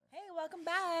Welcome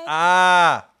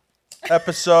back.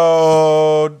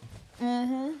 Episode.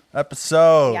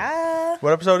 Episode. Yeah.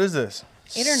 What episode is this?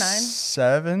 8 or 9.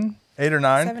 7? 8 or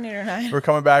 9? 7, 8, or 9. We're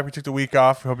coming back. We took the week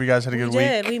off. We hope you guys had a good We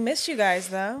did. week. We missed you guys,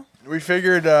 though. We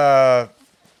figured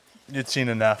you'd seen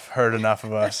enough, heard enough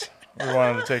of us. We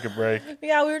wanted to take a break.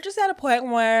 Yeah, we were just at a point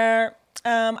where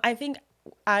I think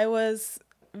I was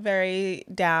very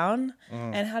down.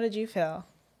 And how did you feel?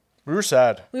 We were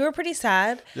sad. We were pretty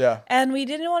sad. Yeah. And we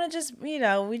didn't want to just, we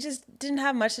just didn't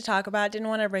have much to talk about. Didn't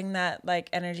want to bring that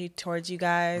energy towards you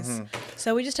guys.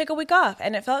 So we just took a week off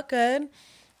and it felt good.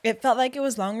 It felt like it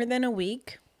was longer than a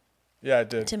week. Yeah,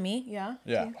 it did. To me, yeah.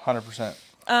 Yeah, 100%.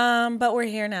 But we're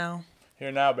here now.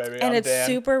 Here now, baby. And I'm it's Dan.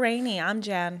 super rainy. I'm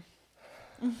Jan.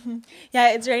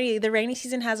 Yeah, it's rainy. The rainy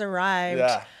season has arrived.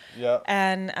 Yeah. Yep.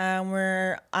 And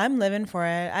I'm living for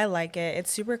it. I like it.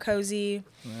 It's super cozy.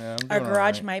 Yeah, I'm Our doing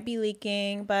garage alright. might be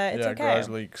leaking, but it's Yeah, okay. garage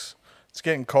leaks. It's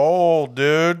getting cold,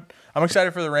 dude. I'm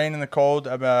excited for the rain and the cold.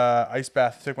 I'm ice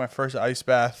bath. Took my first ice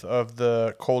bath of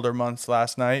the colder months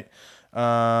last night.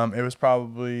 It was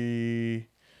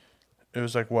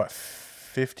like what,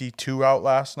 52 out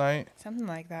last night. Something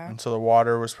like that. And so the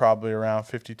water was probably around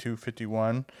 52,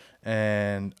 51.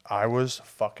 And I was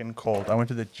fucking cold. I went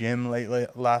to the gym late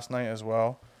last night as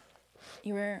well.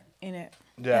 You were in it.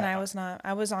 Yeah. And I was not.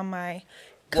 I was on my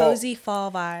cozy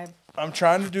fall vibe. I'm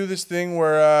trying to do this thing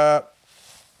where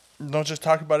don't just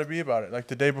talk about it, be about it. Like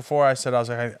the day before I was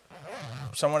like,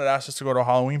 someone had asked us to go to a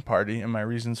Halloween party, and my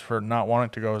reasons for not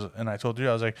wanting to go is, and I told you,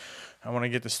 I was like, I want to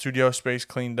get the studio space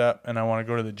cleaned up, and I want to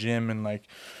go to the gym and like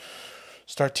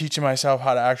start teaching myself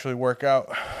how to actually work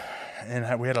out.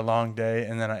 And we had a long day,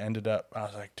 and then I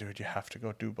was like, dude, you have to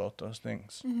go do both those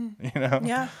things, you know?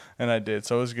 Yeah. And I did,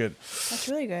 so it was good. That's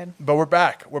really good. But we're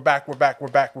back. We're back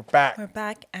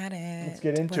at it. Let's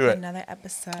get into with it. Another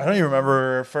episode. I don't even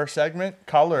remember our first segment.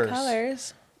 Colors.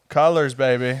 Colors,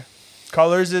 baby.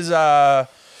 Colors is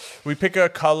we pick a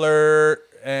color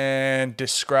and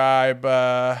describe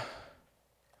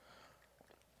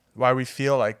why we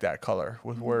feel like that color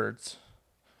with words.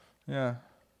 Yeah.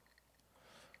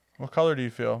 What color do you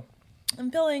feel?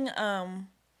 I'm feeling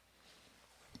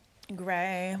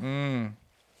gray.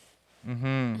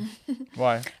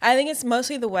 Why? I think it's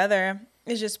mostly the weather.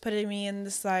 It's just putting me in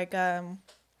this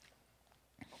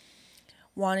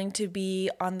wanting to be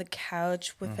on the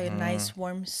couch with a nice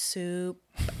warm soup,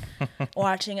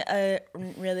 watching a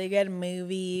really good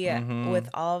movie with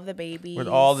all of the babies. With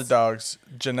all the dogs.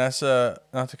 Janessa,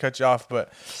 not to cut you off,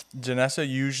 but Janessa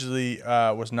usually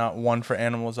was not one for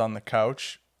animals on the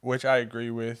couch, which I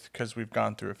agree with because we've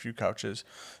gone through a few couches.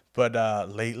 But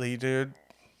lately, dude,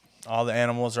 all the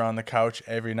animals are on the couch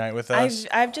every night with us.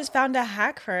 I've just found a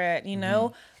hack for it, you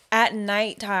know. At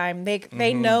nighttime,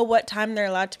 they know what time they're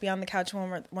allowed to be on the couch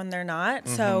when they're not.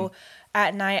 So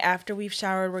at night, after we've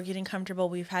showered, we're getting comfortable,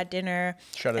 we've had dinner,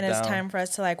 Shut it and it's down. time for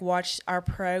us to like watch our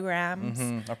programs.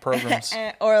 Our programs.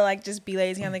 Or like just be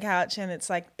lazy on the couch, and it's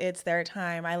like it's their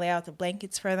time. I lay out the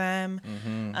blankets for them,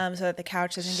 so that the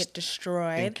couch doesn't get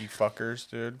destroyed. Stinky fuckers,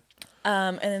 dude.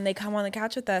 And then they come on the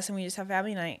couch with us, and we just have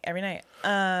family night every night.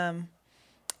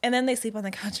 And then they sleep on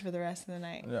the couch for the rest of the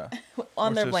night. Yeah.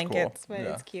 On Which their is blankets, cool. but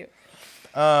Yeah. it's cute.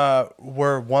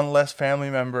 We're one less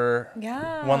family member.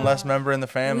 Yeah. One less member in the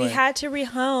family. We had to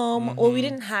rehome. Well, we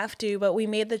didn't have to, but we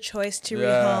made the choice to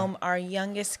rehome our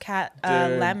youngest cat,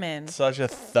 Dude, Lemon. Such a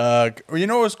thug. You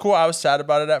know what was cool? I was sad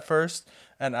about it at first,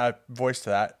 and I voiced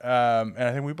that. And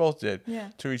I think we both did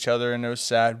to each other, and it was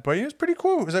sad. But it was pretty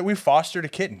cool. It was like we fostered a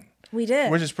kitten. We did.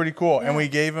 Which is pretty cool. Yeah. And we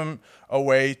gave him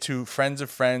away to friends of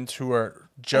friends who are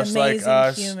just Amazing like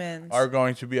us, humans. are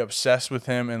going to be obsessed with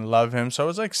him and love him. So it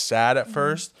was like sad at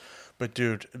first. But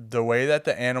dude, the way that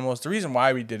the reason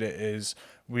why we did it is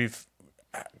we've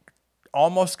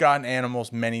almost gotten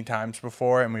animals many times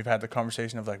before. And we've had the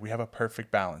conversation of like, we have a perfect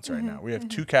balance right now. We have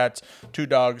 2 cats, 2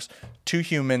 dogs, 2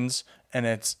 humans, and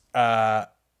it's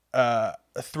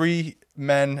 3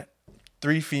 men,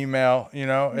 3 female, you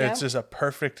know, it's just a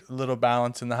perfect little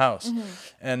balance in the house.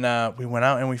 And we went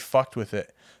out and we fucked with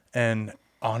it. And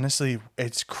honestly,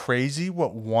 it's crazy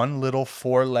what one little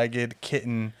 4-legged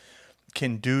kitten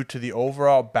can do to the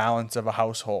overall balance of a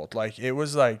household. Like it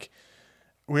was like,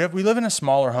 we live in a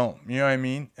smaller home, you know what I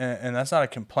mean? And that's not a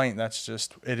complaint. That's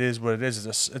just, it is what it is.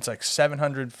 It's like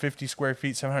 750 square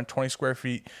feet, 720 square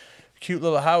feet, cute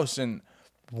little house. And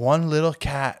one little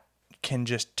cat can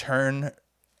just turn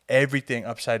everything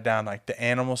upside down. Like the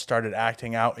animals started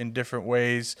acting out in different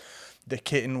ways. The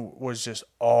kitten was just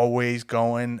always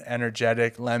going,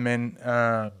 energetic. Lemon,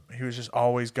 he was just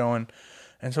always going.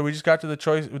 And so we just got to the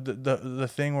choice, the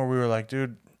thing where we were like,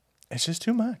 dude, it's just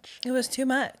too much. It was too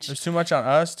much. There's too much on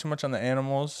us, too much on the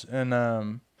animals,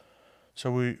 and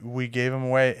so we gave them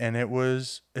away, and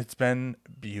it's been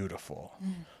beautiful.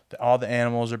 All the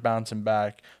animals are bouncing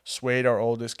back. Suede, our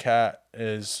oldest cat,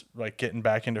 is like getting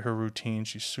back into her routine.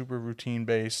 She's super routine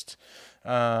based.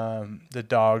 The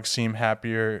dogs seem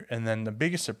happier, and then the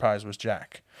biggest surprise was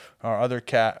Jack, our other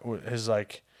cat. Is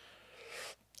like,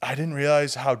 I didn't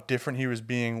realize how different he was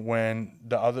being when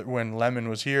Lemon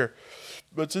was here,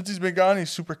 but since he's been gone,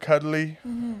 he's super cuddly,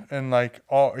 and like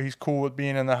he's cool with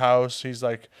being in the house. He's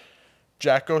like,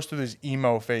 Jack goes through these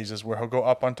emo phases where he'll go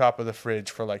up on top of the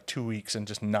fridge for like 2 weeks and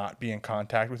just not be in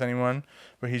contact with anyone,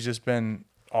 but he's just been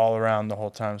all around the whole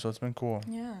time, so it's been cool.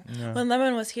 Yeah. When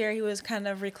Lemon was here, he was kind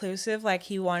of reclusive. Like,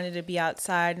 he wanted to be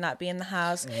outside, not be in the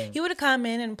house. He would come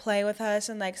in and play with us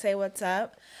and like say what's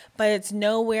up, but it's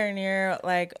nowhere near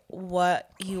like what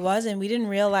he was, and we didn't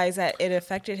realize that it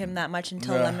affected him that much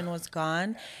until Lemon was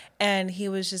gone, and he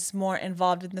was just more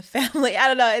involved in the family. I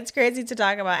don't know, it's crazy to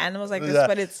talk about animals like this,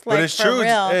 but it's like, but it's true.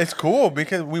 Real. It's cool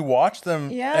because we watch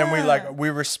them and we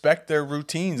respect their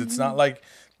routines. It's not like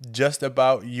just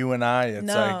about you and I. It's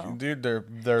like, dude, they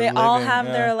living, all have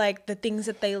their like the things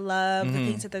that they love, the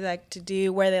things that they like to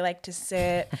do, where they like to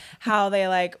sit, how they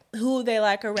like, who they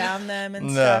like around them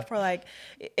and stuff. Or like,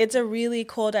 it's a really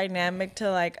cool dynamic to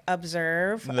like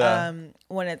observe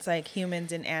when it's like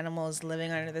humans and animals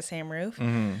living under the same roof.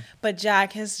 But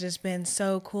Jack has just been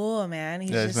so cool, man. He's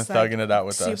just been thugging it out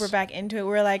with us. Super back into it.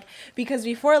 We're like, because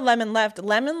before Lemon left,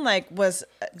 Lemon like was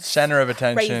center of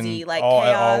attention, crazy, like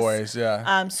chaos, always,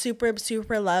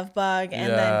 super love bug,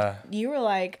 and then you were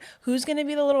like, who's gonna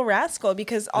be the little rascal,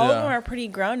 because all of them are pretty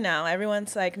grown now.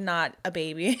 Everyone's like not a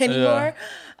baby anymore.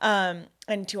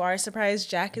 And to our surprise,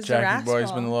 Jack is the rascal.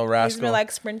 Boy's been the little rascal. He's been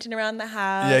like sprinting around the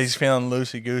house. Yeah, he's feeling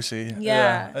loosey goosey.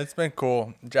 Yeah, it's been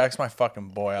cool. Jack's my fucking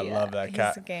boy. I love that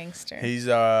cat. He's a gangster. He's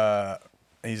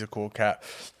a cool cat.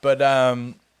 But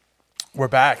we're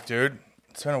back, dude.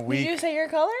 It's been a week. Did you say your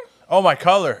color? Oh, my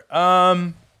color.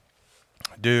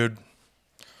 Dude,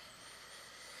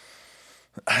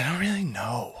 I don't really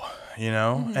know,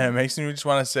 and it makes me just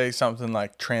want to say something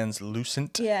like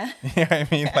translucent. Yeah. You know what I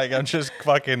mean? Like, I'm just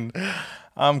fucking,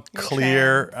 I'm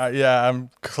clear. I'm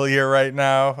clear right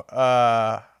now.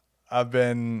 I've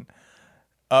been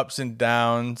ups and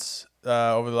downs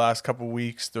over the last couple of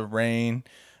weeks. The rain.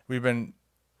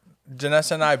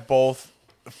 Janessa and I both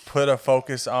put a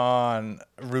focus on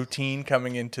routine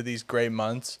coming into these gray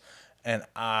months, and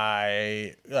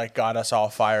I like got us all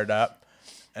fired up.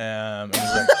 And I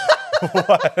was like,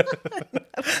 what?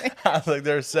 I was like,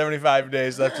 there's 75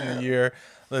 days left in the year.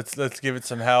 Let's give it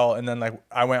some hell. And then like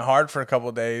I went hard for a couple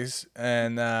of days,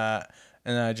 and then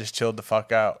I just chilled the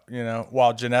fuck out,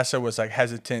 while Janessa was like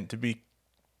hesitant to be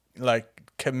like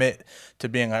commit to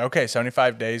being like, okay,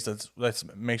 75 days. Let's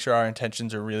make sure our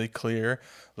intentions are really clear.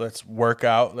 Let's work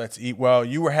out. Let's eat well.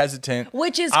 You were hesitant,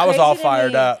 which is I was all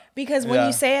fired up because when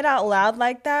you say it out loud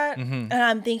like that, and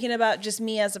I'm thinking about just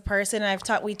me as a person. And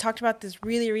we talked about this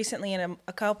really recently in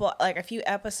a few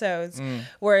episodes,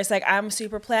 where it's like I'm a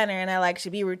super planner and I like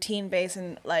to be routine based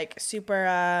and like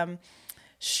super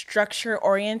structure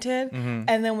oriented, and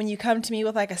then when you come to me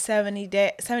with like a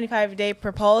 75 day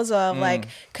proposal of like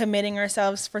committing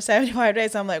ourselves for 75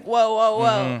 days, I'm like,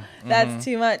 whoa, that's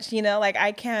too much, like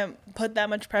I can't put that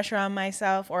much pressure on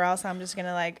myself, or else I'm just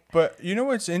gonna like. But you know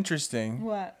what's interesting?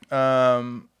 What?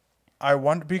 I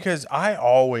wonder, because I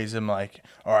always am like,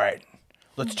 all right,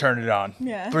 let's turn it on.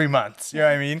 3 months, you know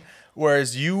what I mean?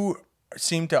 Whereas you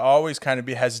seem to always kind of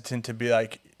be hesitant to be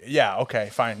like, yeah, okay,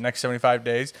 fine, next 75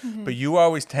 days. But you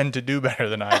always tend to do better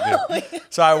than I do.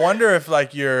 So I wonder if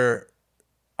like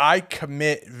I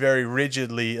commit very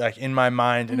rigidly, like in my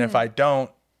mind, and if I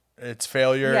don't, it's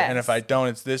failure. And if I don't,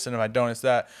 it's this, and if I don't, it's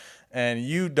that. And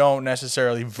you don't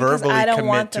necessarily verbally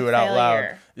commit to it out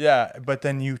loud. Yeah, but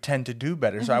then you tend to do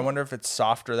better. So I wonder if it's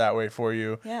softer that way for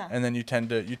you. Yeah. And then you tend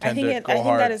to go hard. I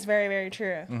think that is very, very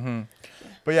true.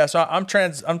 But yeah, so I'm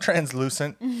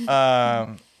translucent.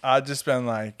 I've just been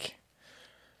like,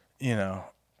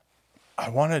 I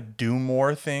want to do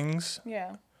more things.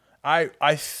 Yeah.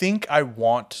 I think I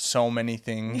want so many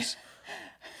things,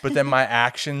 but then my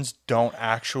actions don't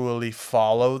actually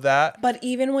follow that. But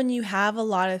even when you have a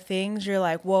lot of things, you're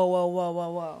like,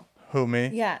 whoa. Who, me?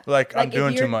 Yeah. Like I'm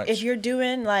doing too much. If you're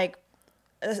doing like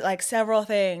several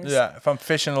things. Yeah, if I'm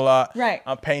fishing a lot, right.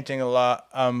 I'm painting a lot,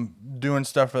 I'm doing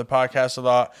stuff for the podcast a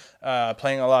lot,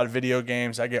 playing a lot of video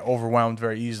games, I get overwhelmed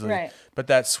very easily. Right. But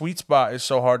that sweet spot is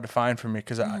so hard to find for me,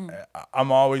 because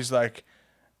I'm always like,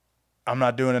 I'm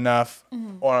not doing enough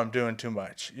or I'm doing too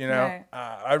much, you know?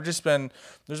 Right. There's been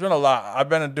a lot. I've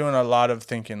been doing a lot of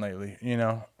thinking lately, you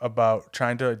know, about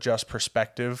trying to adjust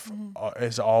perspective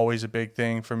is always a big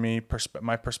thing for me.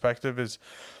 My perspective is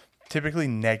typically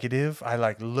negative. I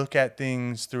like look at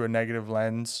things through a negative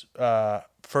lens.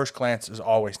 First glance is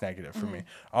always negative for me.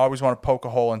 I always want to poke a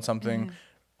hole in something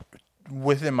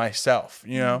within myself,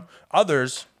 you know?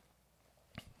 Others,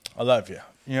 I love you.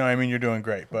 You know what I mean? You're doing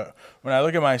great. But when I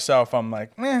look at myself, I'm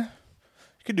like, you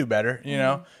could do better, you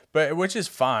know? But which is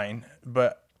fine.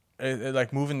 But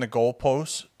like moving the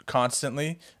goalposts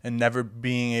constantly and never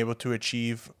being able to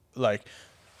achieve like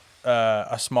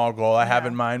a small goal I have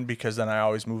in mind, because then I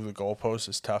always move the goalposts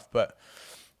is tough. But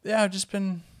yeah, I've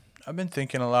been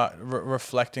thinking a lot,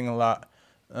 reflecting a lot.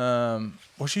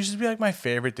 Which used to be like my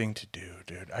favorite thing to do,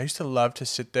 dude. I used to love to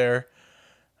sit there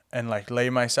and like lay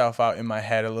myself out in my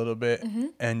head a little bit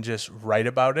and just write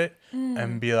about it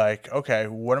and be like, okay,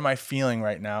 what am I feeling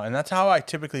right now? And that's how I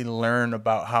typically learn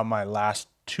about how my last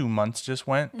 2 months just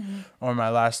went or my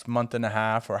last month and a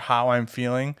half or how I'm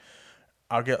feeling.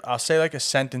 I'll say like a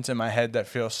sentence in my head that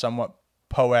feels somewhat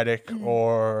poetic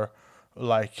or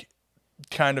like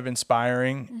kind of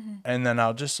inspiring. And then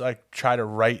I'll just like try to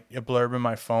write a blurb in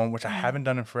my phone, which I haven't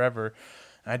done in forever.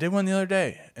 And I did one the other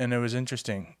day and it was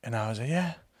interesting. And I was like,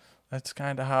 yeah, that's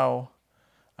kind of how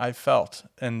I felt.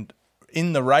 And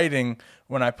in the writing,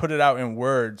 when I put it out in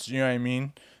words, you know what I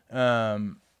mean?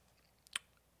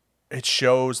 It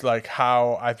shows like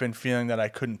how I've been feeling that I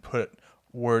couldn't put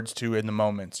words to in the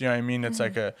moments. You know what I mean? It's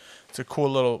like it's a cool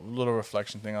little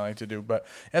reflection thing I like to do. But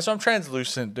yeah, so I'm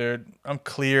translucent, dude. I'm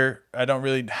clear. I don't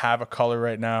really have a color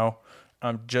right now.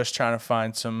 I'm just trying to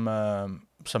find some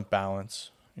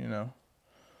balance, you know,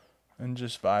 and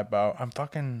just vibe out.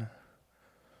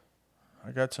 I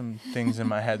got some things in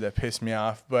my head that piss me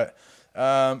off, but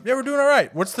yeah, we're doing all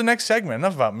right. What's the next segment?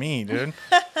 Enough about me, dude.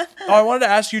 I wanted to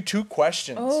ask you 2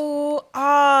 questions.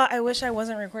 I wish I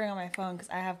wasn't recording on my phone because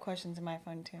I have questions in my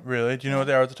phone too. Really? Do you know what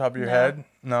they are at the top of your head?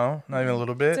 No? Not even a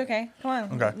little bit? It's okay. Come on.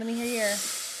 Okay. Let me hear your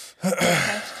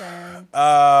question.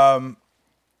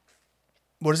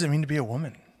 What does it mean to be a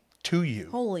woman to you?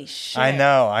 Holy shit. I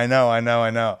know.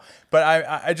 But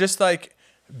I just like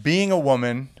being a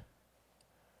woman.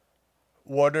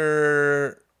 What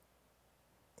are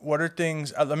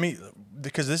things?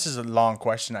 Because this is a long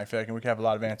question, I feel like, and we can have a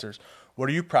lot of answers. What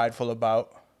are you prideful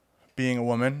about being a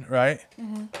woman, right?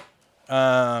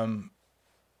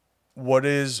 What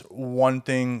is one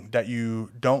thing that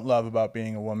you don't love about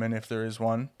being a woman, if there is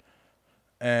one?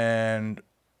 And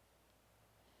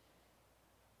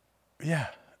yeah.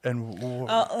 And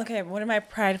okay. What am I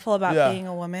prideful about being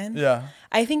a woman? Yeah.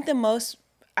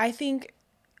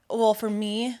 Well, for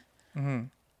me,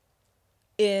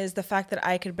 is the fact that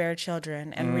I could bear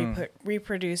children and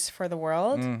reproduce for the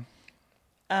world.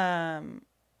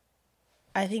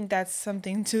 I think that's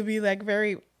something to be like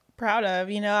very proud of.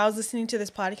 You know, I was listening to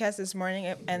this podcast this morning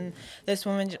and this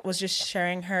woman was just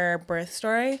sharing her birth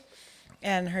story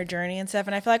and her journey and stuff.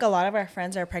 And I feel like a lot of our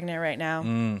friends are pregnant right now.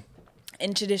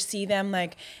 And to just see them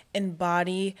like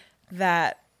embody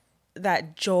that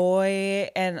joy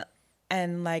and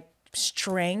like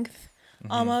strength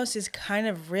almost is kind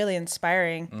of really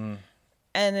inspiring.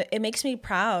 And it makes me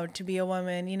proud to be a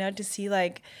woman, you know, to see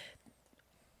like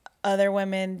other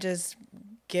women just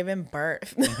giving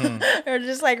birth or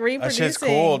just like reproducing. That's just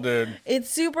cool, dude. It's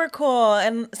super cool.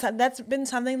 And so that's been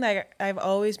something that I've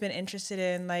always been interested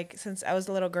in. Like since I was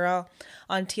a little girl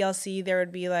on TLC, there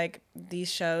would be like these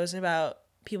shows about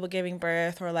people giving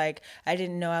birth or like I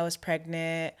didn't know I was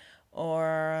pregnant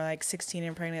or like 16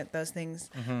 and pregnant, those things.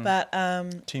 But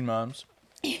Teen Moms.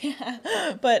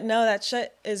 Yeah. But no, that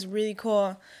shit is really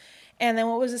cool. And then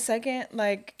what was the second?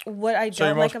 Like what I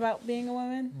don't like about being a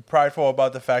woman? Prideful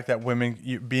about the fact that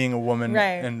being a woman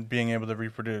and being able to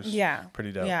reproduce. Yeah.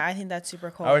 Pretty dope. Yeah, I think that's super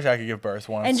cool. I wish I could give birth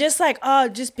once. And just like,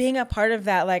 just being a part of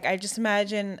that. Like I just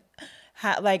imagine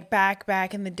like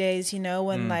back in the days, you know,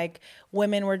 when like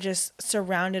women were just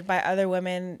surrounded by other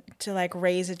women to like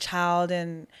raise a child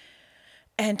and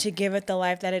to give it the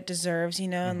life that it deserves, you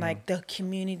know, and like the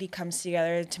community comes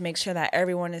together to make sure that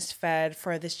everyone is fed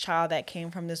for this child that came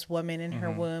from this woman in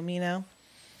her womb, you know?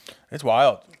 It's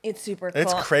wild. It's super cool.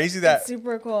 It's crazy that... It's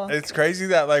super cool. It's crazy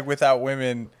that like without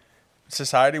women,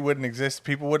 society wouldn't exist.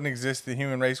 People wouldn't exist. The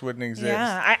human race wouldn't exist.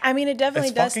 Yeah. I mean, it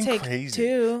definitely does take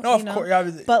two. No, of course. Yeah,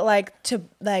 but like to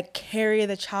like carry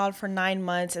the child for 9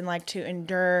 months and like to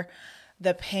endure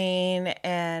the pain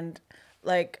and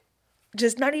like...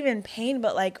 just not even pain,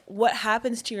 but like what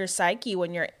happens to your psyche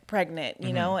when you're pregnant,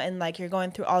 you know, and like you're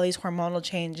going through all these hormonal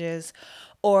changes,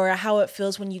 or how it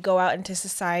feels when you go out into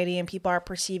society and people are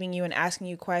perceiving you and asking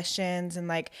you questions. And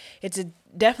like,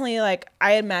 definitely like,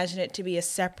 I imagine it to be a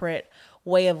separate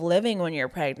way of living when you're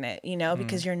pregnant, you know,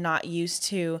 because you're not used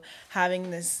to having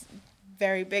this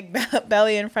very big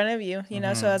belly in front of you, you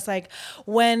know? So it's like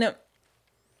when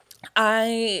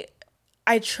I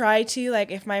try to, like,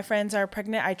 if my friends are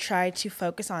pregnant, I try to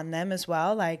focus on them as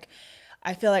well. Like,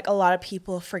 I feel like a lot of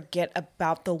people forget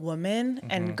about the woman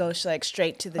and go like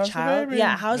straight to the child.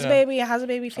 Yeah, how's the baby? How's the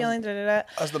baby feeling?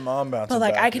 How's the mom bouncing But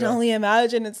like, back? I can only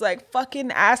imagine. It's like, fucking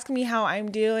ask me how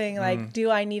I'm doing. Like, do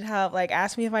I need help? Like,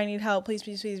 ask me if I need help, please,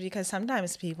 please, please. Because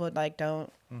sometimes people like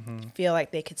don't feel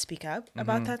like they could speak up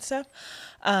about that stuff.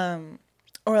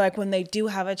 Or like when they do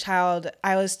have a child,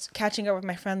 I was catching up with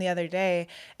my friend the other day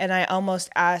and I almost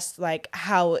asked like,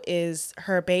 how is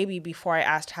her baby before I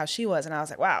asked how she was. And I was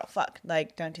like, wow, fuck,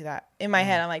 like, don't do that. In my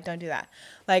head, I'm like, don't do that.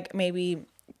 Like, maybe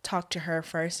talk to her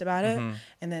first about it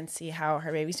and then see how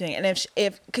her baby's doing. And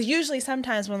because usually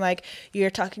sometimes when like you're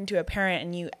talking to a parent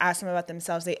and you ask them about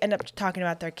themselves, they end up talking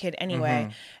about their kid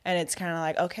anyway. And it's kind of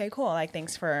like, okay, cool. Like,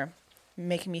 thanks for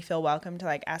making me feel welcome to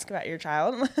like ask about your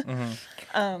child.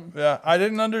 Yeah, I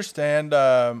didn't understand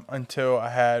until I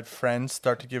had friends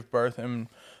start to give birth, and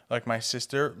like my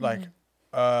sister, like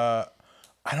I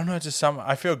don't know, it's just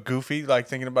I feel goofy like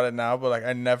thinking about it now, but like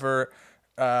I never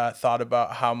thought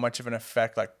about how much of an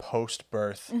effect like post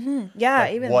birth Yeah,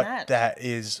 like, even what that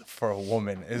is for a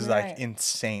woman is like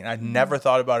insane. I never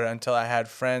thought about it until I had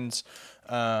friends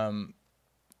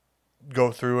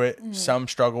go through it. Some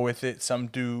struggle with it, some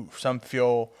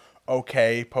feel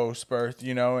okay post birth,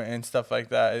 you know, and stuff like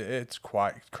that. It's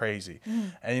quite crazy.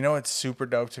 And you know what's super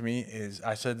dope to me is,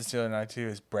 I said this the other night too,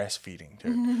 is breastfeeding,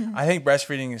 dude. I think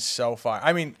breastfeeding is so fun.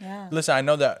 I mean, listen, I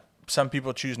know that some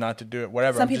people choose not to do it,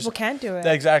 whatever. Some people can't do it.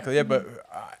 Exactly, yeah, but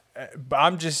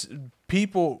I'm just,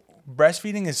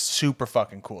 breastfeeding is super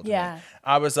fucking cool to me.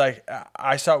 I was like,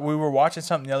 we were watching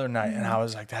something the other night and I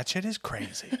was like, that shit is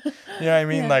crazy. You know what I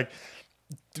mean? Like,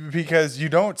 because you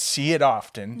don't see it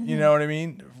often, you know what I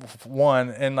mean?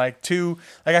 One, and like two,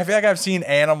 like I feel like I've seen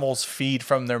animals feed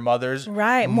from their mothers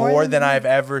more than I've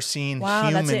ever seen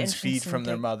humans feed from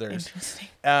their mothers.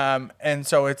 And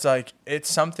so it's like, it's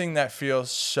something that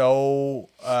feels so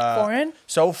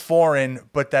foreign,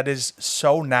 but that is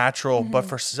so natural, but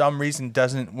for some reason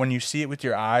doesn't, when you see it with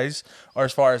your eyes, or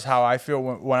as far as how I feel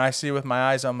when I see it with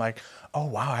my eyes, I'm like, oh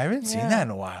wow, I haven't seen that in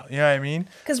a while. You know what I mean?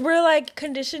 Because we're like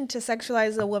conditioned to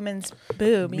sexualize a woman's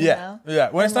boob. You know?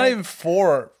 Yeah. When it's not even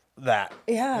for that.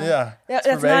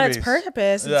 That's not its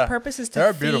purpose. Its purpose is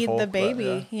to feed the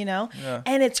baby. You know.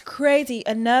 And it's crazy.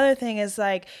 Another thing is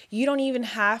like, you don't even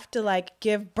have to like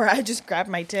give birth. I just grabbed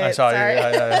my tit. I saw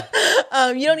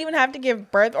you. You don't even have to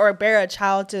give birth or bear a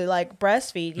child to like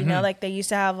breastfeed. You know, like they used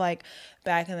to have like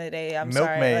back in the day.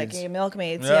 Milkmaids. Like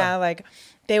milkmaids. Yeah, like.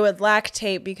 They would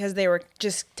lactate because they were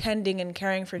just tending and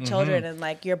caring for children, and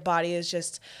like your body is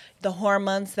just the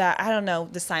hormones that, I don't know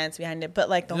the science behind it, but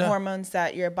like the hormones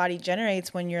that your body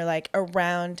generates when you're like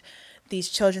around these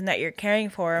children that you're caring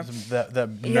for. The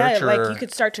nurture. Like you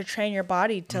could start to train your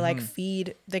body to like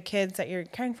feed the kids that you're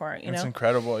caring for. You know, it's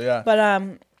incredible. Yeah,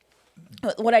 but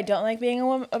what I don't like being a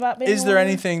woman is there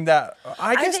anything that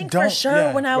I think for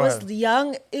sure when I was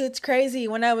young, it's crazy.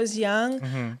 When I was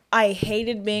young, I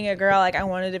hated being a girl. Like I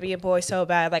wanted to be a boy so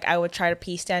bad. Like I would try to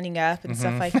pee standing up and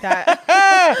stuff like that.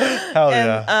 Hell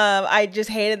yeah. I just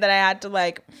hated that I had to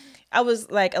like, I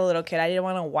was like a little kid. I didn't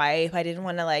want to wipe. I didn't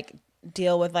want to like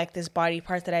deal with like this body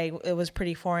part that it was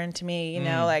pretty foreign to me. You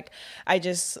know, like I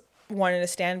just wanted to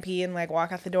stand pee and like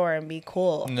walk out the door and be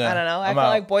cool. I don't know. I felt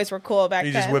like boys were cool back then.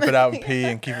 You just whip it out and pee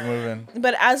and keep it moving.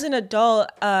 But as an adult,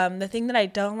 the thing that I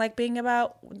don't like being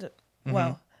about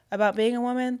being a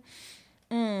woman,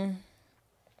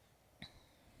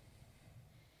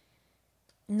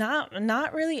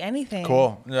 not really anything.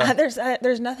 Cool. Yeah.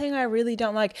 There's nothing I really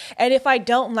don't like. And if I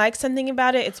don't like something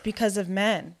about it, it's because of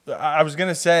men. I was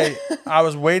gonna say, I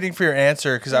was waiting for your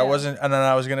answer because I wasn't, and then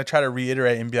I was gonna try to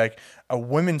reiterate and be like, a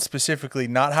woman specifically,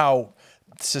 not how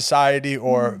society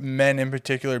or men in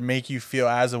particular make you feel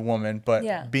as a woman,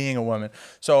 but being a woman.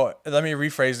 So let me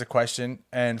rephrase the question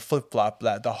and flip flop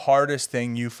that. The hardest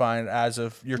thing you find as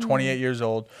of you're 28 years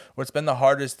old, what's been the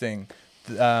hardest thing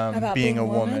being a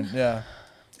woman? Yeah.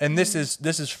 And this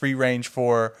is free range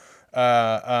for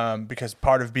because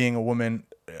part of being a woman,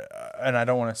 and I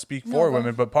don't want to speak for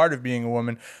women, but part of being a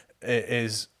woman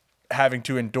is having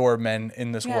to endure men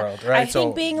in this world, right? I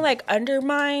think being like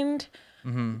undermined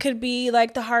could be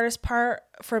like the hardest part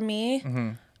for me.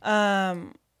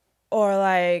 or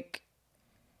like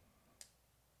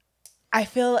I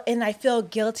feel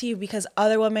guilty because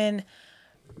other women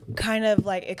kind of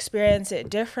like experience it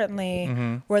differently,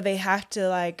 where they have to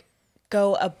like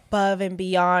go above and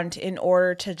beyond in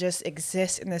order to just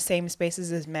exist in the same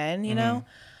spaces as men, you know?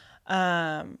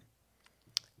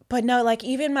 But no, like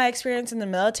even my experience in the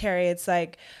military, it's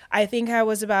like, I think I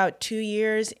was about 2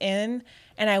 years in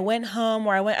and I went home,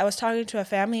 or I was talking to a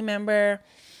family member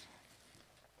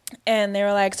and they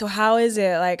were like, so how is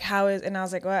it? Like, and I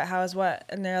was like, what? How is what?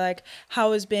 And they're like,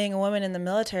 how is being a woman in the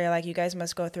military? Like, you guys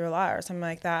must go through a lot or something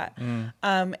like that.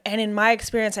 And in my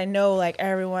experience, I know like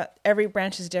every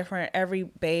branch is different, every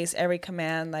base, every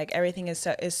command, like everything is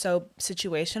so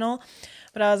situational.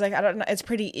 But I was like, I don't know. It's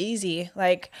pretty easy.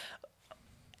 Like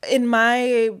I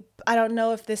don't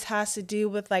know if this has to do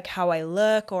with like how I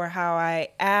look or how I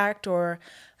act or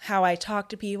how I talk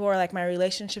to people or like my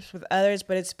relationships with others,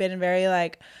 but it's been very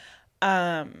like,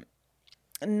 not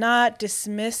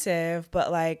dismissive,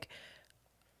 but like,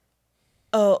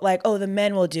 oh, the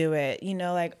men will do it, you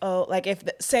know, like, oh, like if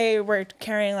say we're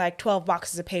carrying like 12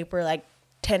 boxes of paper, like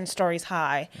 10 stories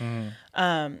high.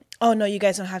 Oh no, you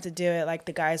guys don't have to do it. Like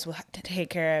the guys will have to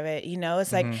take care of it. You know,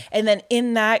 it's like, and then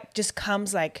in that just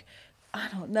comes like, I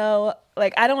don't know,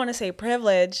 like, I don't want to say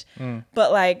privilege,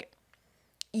 but like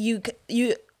you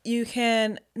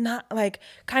can not like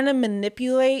kind of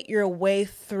manipulate your way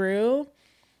through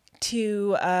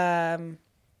to,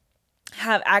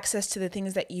 have access to the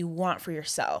things that you want for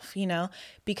yourself, you know,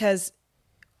 because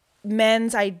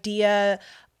men's idea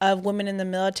of women in the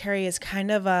military is kind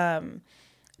of, I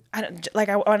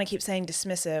want to keep saying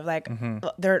dismissive, like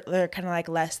they're kind of like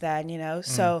less than, you know?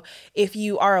 So if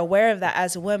you are aware of that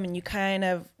as a woman, you kind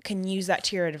of can use that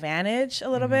to your advantage a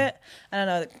little bit. I don't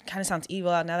know. It kind of sounds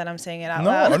evil now that I'm saying it out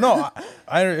loud. No,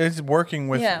 it's working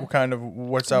with kind of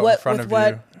what's out in front of you.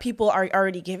 What people are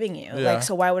already giving you. Yeah. Like,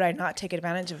 so why would I not take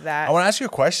advantage of that? I want to ask you a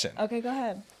question. Okay, go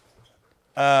ahead.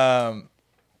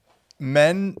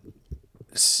 Men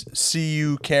see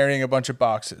you carrying a bunch of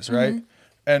boxes, right?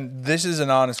 And this is an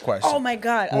honest question. Oh my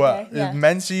God. Okay. Well, yeah.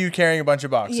 Men see you carrying a bunch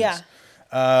of boxes. Yeah.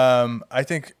 I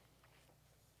think,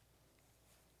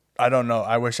 I don't know.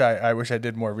 I wish I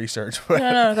did more research. But,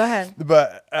 no, go ahead.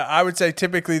 But I would say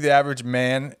typically the average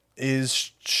man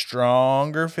is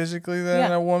stronger physically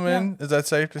than a woman. Yeah. Is that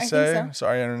safe to say? So.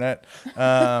 Sorry, internet.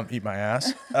 Eat my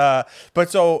ass.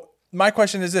 But so my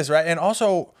question is this, right? And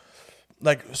also,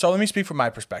 like, so let me speak from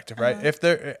my perspective, right?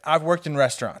 I've worked in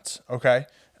restaurants, okay?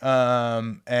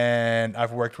 And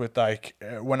I've worked with like,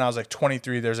 when I was like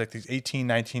 23, there's like these 18,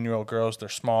 19-year-old girls. They're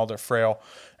small, they're frail.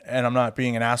 And I'm not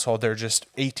being an asshole. They're just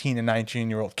 18 and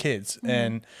 19-year-old kids.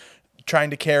 And trying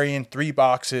to carry in 3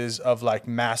 boxes of like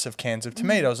massive cans of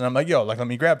tomatoes. And I'm like, yo, like, let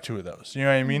me grab 2 of those. You know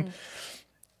what I mean?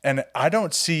 And I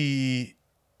don't see,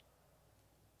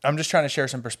 I'm just trying to share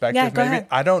some perspective. Yeah, go ahead.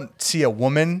 I don't see a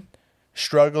woman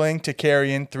struggling to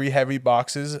carry in 3 heavy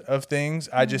boxes of things.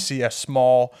 I just see a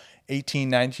small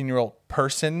 18, 19-year-old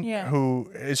person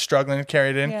who is struggling to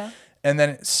carry it in. Yeah. And then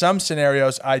in some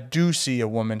scenarios, I do see a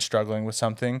woman struggling with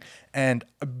something. And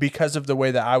because of the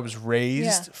way that I was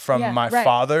raised from my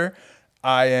father,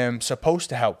 I am supposed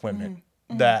to help women.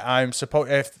 That I'm supposed,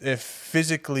 if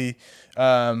physically,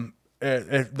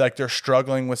 if like they're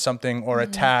struggling with something or a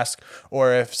task,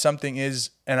 or if something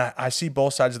is, and I see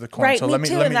both sides of the coin. Right, so me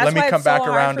let me come back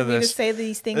around to this. To say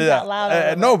these things out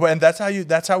loud. No, but and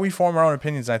that's how we form our own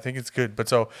opinions. I think it's good. But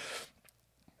so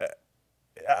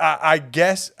I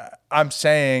guess I'm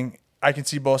saying I can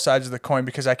see both sides of the coin,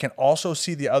 because I can also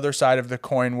see the other side of the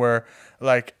coin where,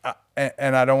 like,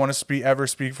 and I don't want to ever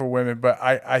speak for women, but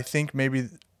I think maybe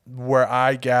where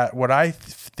I get, what I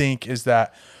think is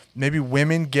that maybe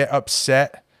women get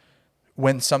upset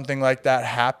when something like that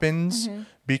happens,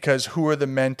 because who are the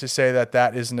men to say that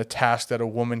that isn't a task that a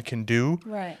woman can do?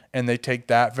 Right. And they take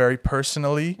that very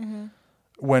personally,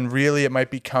 when really it might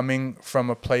be coming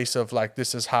from a place of like,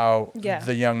 this is how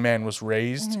the young man was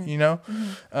raised, you know?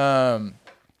 Does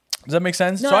that make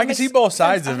sense? No, so I can see both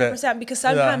sides of it. Because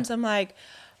sometimes I'm like,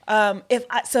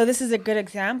 so this is a good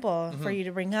example for you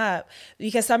to bring up,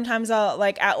 because sometimes I'll,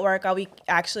 like, at work, I'll be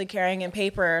actually carrying in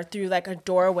paper through like a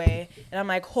doorway, and I'm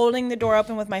like holding the door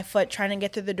open with my foot, trying to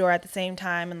get through the door at the same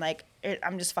time. And like,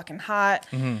 I'm just fucking hot,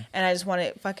 and I just want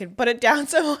to fucking put it down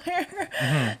somewhere.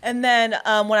 And then,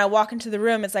 when I walk into the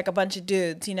room, it's like a bunch of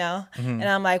dudes, you know, and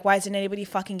I'm like, why isn't anybody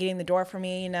fucking getting the door for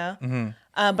me? You know?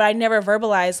 But I never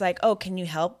verbalize like, oh, can you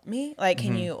help me? Like,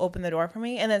 can you open the door for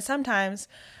me? And then sometimes,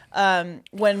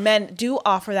 when men do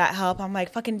offer that help, I'm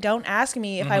like, fucking don't ask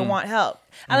me if I want help.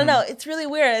 I don't know. It's really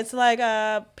weird. It's like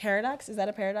a paradox. Is that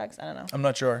a paradox? I don't know. I'm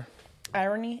not sure.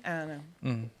 Irony? I don't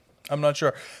know. I'm not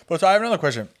sure. But so I have another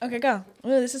question. Okay, go.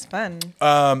 Ooh, this is fun.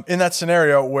 In that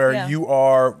scenario where you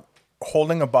are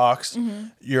holding a box,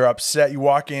 you're upset, you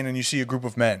walk in and you see a group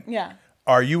of men. Yeah.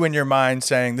 Are you in your mind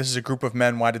saying, this is a group of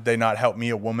men, why did they not help me,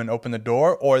 a woman, open the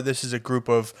door? Or this is a group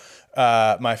of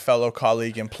my fellow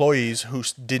colleague employees who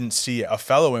didn't see a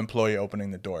fellow employee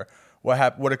opening the door?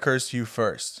 What occurs to you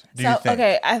first, do you think?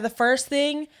 Okay, the first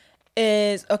thing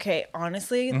is,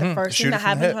 honestly, the first thing that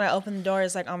happens when I open the door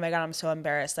is like, oh my God, I'm so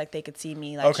embarrassed. Like, they could see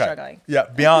me, struggling. Yeah,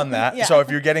 beyond that. So if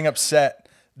you're getting upset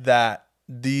that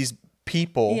these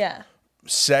people,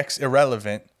 sex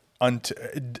irrelevant,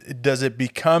 does it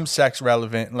become sex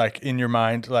relevant, like, in your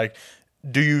mind? Like,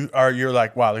 you're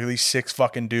like, wow, look at these 6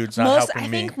 fucking dudes not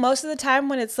helping me. I think most of the time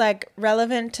when it's, like,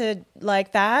 relevant to,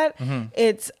 like, that,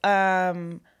 it's, I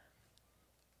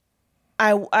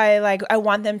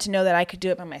want them to know that I could do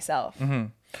it by myself.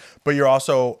 But you're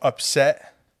also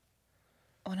upset.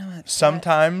 When I'm upset.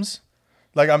 Sometimes,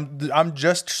 like, I'm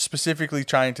just specifically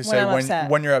trying to say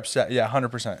when you're upset. Yeah,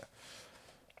 100%.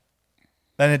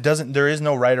 And there is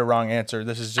no right or wrong answer.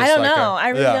 This is just, I don't know. I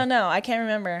really don't know. I can't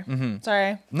remember.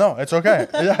 Sorry. No, it's okay.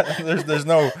 Yeah, there's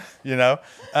no,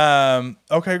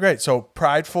 okay, great. So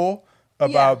prideful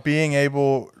about being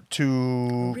able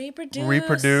to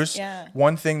reproduce. Yeah.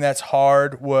 One thing that's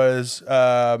hard was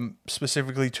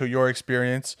specifically to your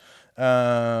experience. They're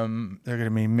gonna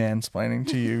be mansplaining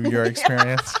to you your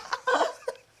experience.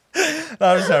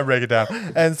 I'm just gonna break it down.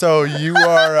 And so you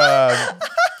are.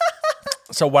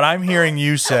 So what I'm hearing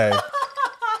you say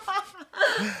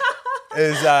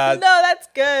is no, that's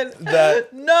good.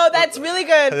 No, that's really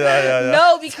good. Yeah.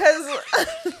 No, because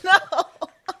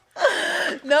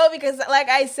no, because like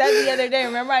I said the other day,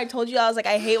 remember I told you I was like,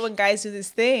 I hate when guys do this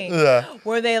thing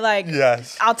where they like,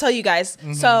 yes. I'll tell you guys.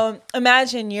 So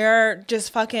imagine you're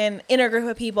just fucking in a group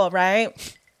of people,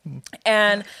 right?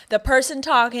 And the person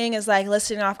talking is like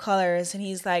listing off colors, and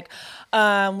he's like,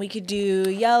 we could do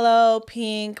yellow,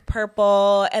 pink,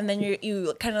 purple, and then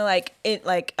you kind of like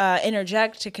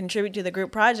interject to contribute to the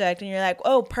group project, and you're like,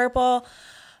 oh, purple,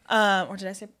 or did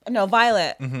I say no,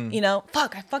 violet?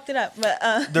 Fuck, I fucked it up.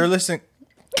 But they're listening.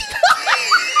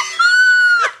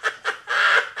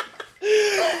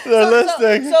 They're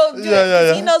listening. So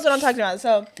he knows what I'm talking about.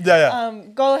 So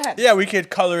go ahead. Yeah, we could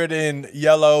color it in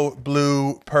yellow,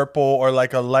 blue, purple, or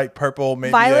like a light purple,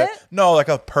 maybe. Violet? Like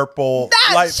a purple,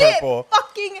 light purple.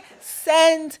 Fucking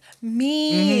send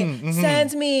me,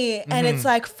 send me, and it's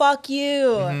like fuck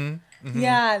you.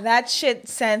 Yeah, that shit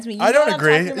sends me. I don't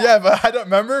agree. Yeah, but I don't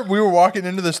remember. We were walking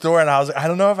into the store and I was like, I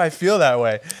don't know if I feel that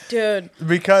way, dude.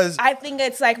 Because I think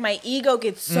it's like my ego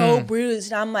gets so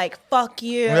bruised, and I'm like, fuck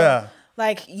you. Yeah.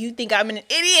 Like, you think I'm an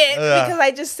idiot because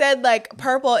I just said like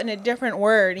purple in a different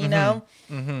word, you know?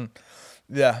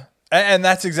 Yeah. And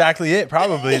that's exactly it,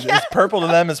 probably. It's purple to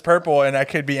them is purple, and that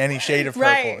could be any shade of purple.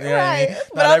 Right, you know what I mean?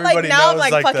 But Not I'm like, now I'm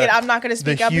knows, like, fuck it. I'm not going to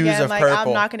speak up again. Like, purple.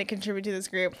 I'm not going to contribute to this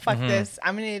group. Fuck this.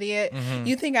 I'm an idiot.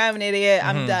 You think I'm an idiot.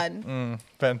 I'm done.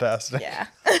 Fantastic. Yeah.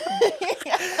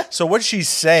 So what she's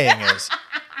saying is...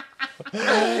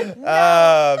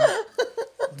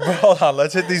 hold on.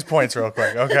 Let's hit these points real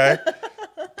quick, okay?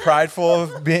 Prideful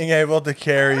of being able to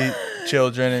carry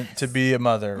children and to be a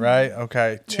mother, right?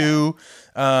 Okay. Yeah. 2,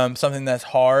 something that's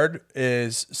hard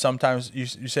is sometimes you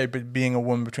say being a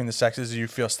woman between the sexes, you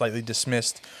feel slightly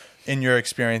dismissed in your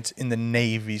experience in the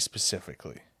Navy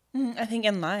specifically. I think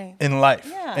in life. In life.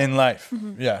 Yeah. In life.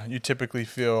 Yeah. You typically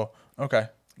feel, okay.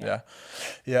 Yeah.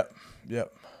 Yep.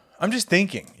 I'm just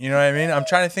thinking, you know what I mean? I'm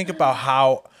trying to think about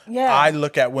how I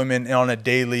look at women on a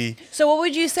daily. So what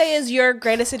would you say is your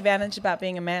greatest advantage about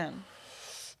being a man?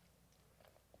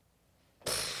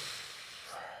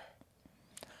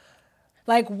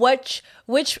 Like, which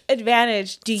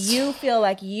advantage do you feel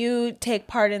like you take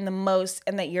part in the most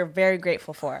and that you're very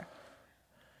grateful for?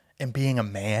 In being a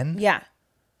man? Yeah.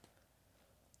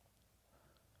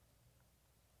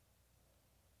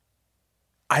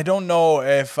 I don't know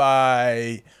if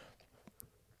I,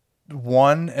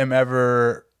 am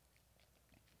ever,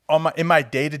 in my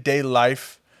day-to-day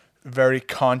life, very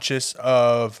conscious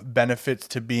of benefits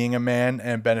to being a man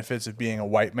and benefits of being a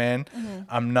white man.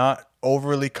 I'm not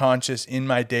overly conscious in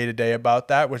my day-to-day about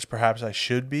that, which perhaps I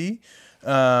should be.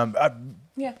 Perhaps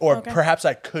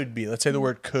I could be. Let's say the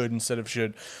word could instead of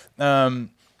should.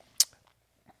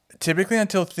 Typically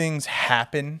until things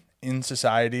happen in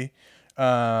society,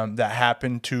 that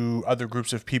happen to other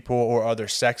groups of people or other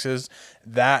sexes,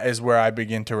 that is where I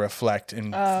begin to reflect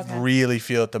and really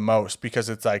feel it the most, because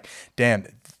it's like, damn,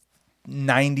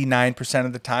 99%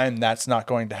 of the time that's not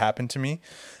going to happen to me.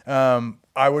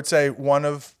 I would say one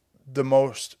of the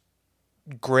most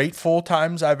grateful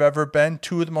times I've ever been,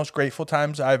 two of the most grateful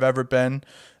times I've ever been,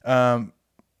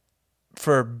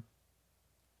 for,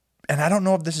 and I don't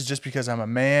know if this is just because I'm a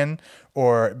man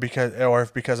or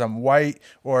because I'm white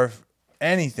or if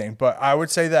anything, but I would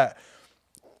say that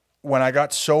when I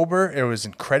got sober, it was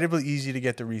incredibly easy to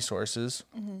get the resources,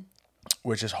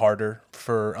 which is harder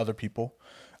for other people.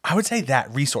 I would say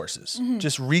that resources,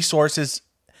 just resources,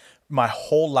 my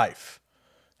whole life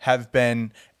have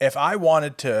been, if I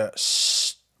wanted to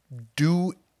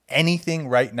do anything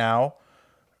right now,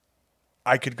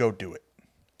 I could go do it.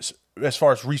 As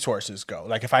far as resources go,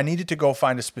 like if I needed to go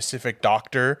find a specific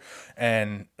doctor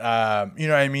and, you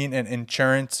know what I mean? And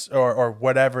insurance or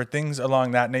whatever, things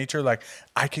along that nature, like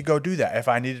I could go do that. If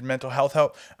I needed mental health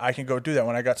help, I can go do that.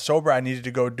 When I got sober, I needed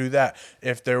to go do that.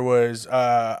 If there was,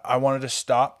 I wanted to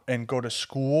stop and go to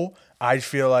school, I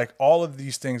feel like all of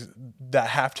these things that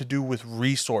have to do with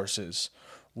resources,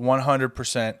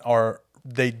 100%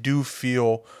 they do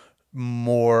feel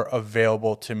more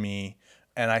available to me.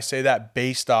 And I say that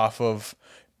based off of,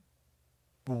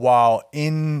 while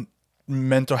in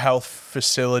mental health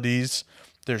facilities,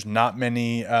 there's not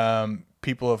many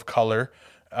people of color.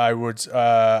 I would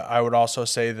also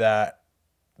say that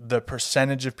the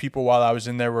percentage of people while I was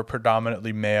in there were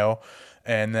predominantly male.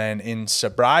 And then in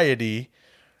sobriety,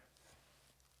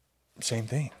 same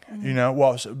thing, you know,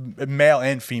 well, male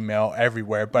and female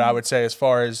everywhere. But I would say as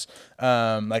far as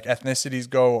like ethnicities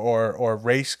go or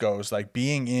race goes, like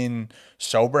being in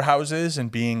sober houses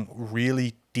and being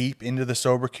really deep into the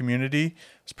sober community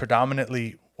is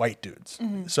predominantly white dudes.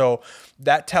 So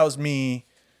that tells me,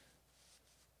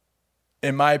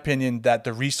 in my opinion, that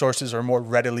the resources are more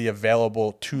readily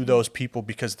available to those people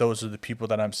because those are the people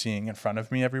that I'm seeing in front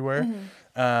of me everywhere.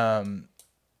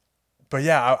 But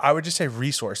yeah, I would just say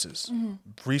resources,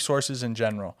 resources in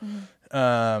general,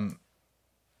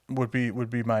 would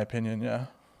be my opinion. Yeah.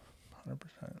 100%.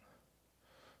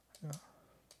 Yeah.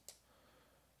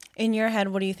 In your head,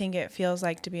 what do you think it feels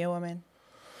like to be a woman?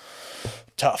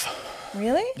 Tough.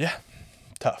 Really? Yeah.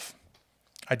 Tough.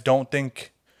 I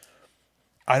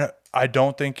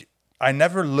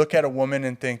never look at a woman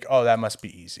and think, oh, that must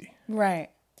be easy. Right.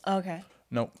 Okay.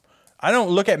 Nope. I don't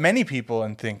look at many people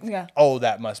and think, oh,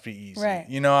 that must be easy. Right.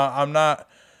 You know, I'm not,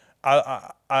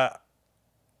 I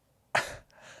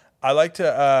like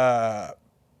to,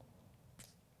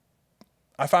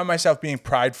 I find myself being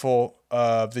prideful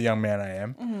of the young man I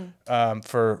am,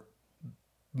 for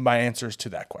my answers to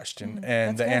that question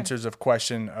and the answers of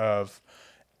question of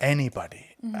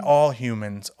anybody, all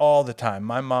humans, all the time.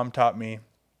 My mom taught me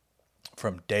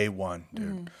from day one,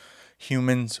 dude.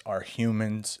 Humans are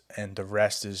humans and the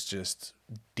rest is just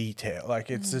detail.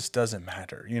 Like it just doesn't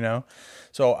matter, you know?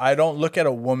 So I don't look at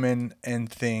a woman and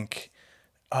think,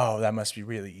 oh, that must be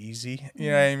really easy. You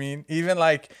know what I mean? Even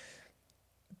like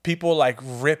people like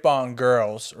rip on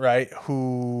girls, right?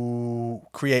 Who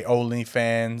create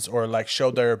OnlyFans or like show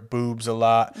their boobs a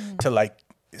lot to like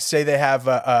say they have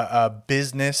a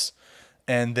business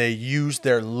and they use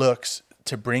their looks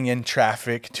to bring in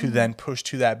traffic to then push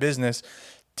to that business.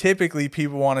 Typically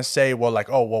people want to say, well, like,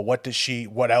 oh, well, what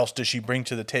else does she bring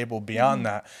to the table beyond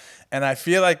that? And I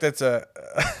feel like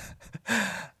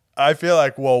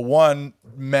well, one,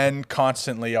 men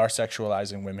constantly are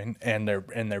sexualizing women and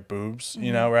their boobs,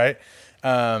 you know, right?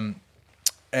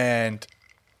 And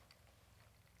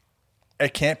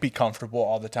it can't be comfortable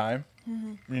all the time,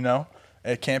 you know?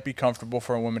 It can't be comfortable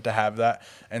for a woman to have that.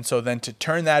 And so then to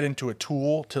turn that into a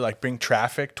tool to like bring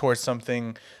traffic towards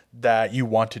something that you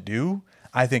want to do,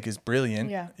 I think is brilliant,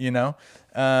 you know?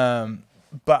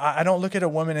 But I don't look at a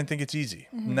woman and think it's easy.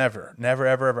 Never,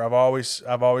 ever. I've always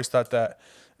thought that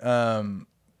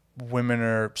women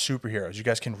are superheroes. You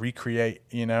guys can recreate,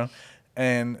 you know?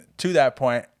 And to that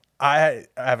point, I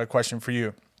have a question for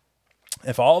you.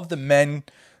 If all of the men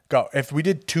if we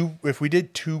did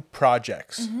two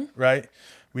projects, right?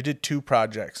 We did two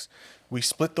projects. We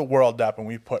split the world up and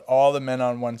we put all the men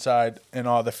on one side and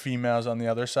all the females on the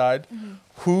other side.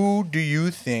 Who do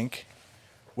you think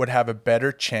would have a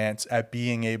better chance at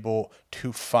being able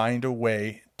to find a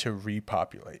way to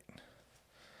repopulate?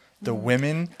 The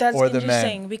women or the men? That's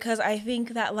interesting because I think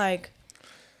that like...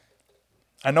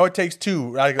 I know it takes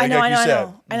two, like you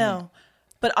said. I know.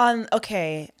 But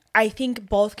I think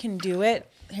both can do it.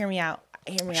 Hear me out.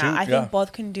 I think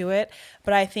both can do it,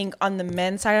 but I think on the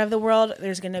men's side of the world,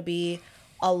 there's going to be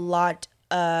a lot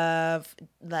of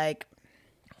like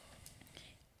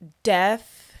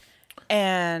death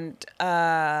and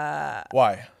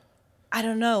why? I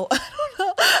don't know.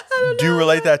 Do you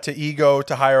relate that to ego,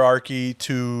 to hierarchy,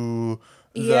 to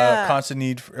the constant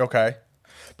need for, okay.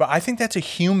 But I think that's a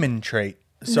human trait.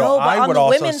 So no, but I on would the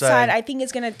also women's say, side, I think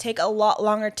it's going to take a lot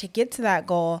longer to get to that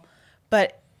goal,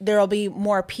 but there'll be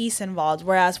more peace involved.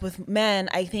 Whereas with men,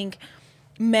 I think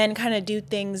men kind of do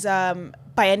things by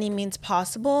any means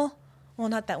possible. Well,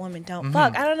 not that women don't.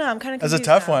 Fuck, I don't know. I'm kind of confused. That's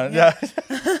a tough now. one. Yeah.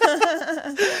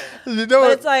 You know But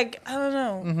what? it's like, I don't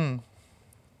know.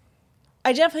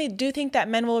 I definitely do think that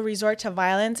men will resort to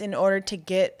violence in order to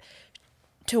get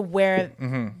to where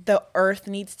the earth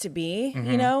needs to be,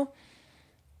 you know?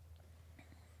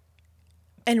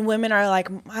 And women are like,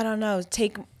 I don't know,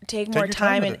 take more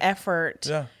time and effort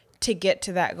to get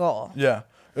to that goal. Yeah.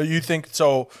 You think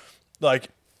so, like,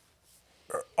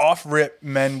 off rip,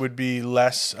 men would be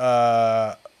less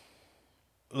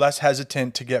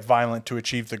hesitant to get violent to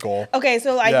achieve the goal. Okay,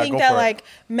 so I think that like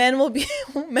men will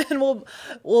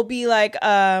be like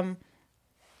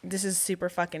this is super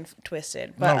fucking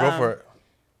twisted. But no, go for it.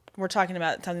 We're talking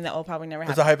about something that will probably never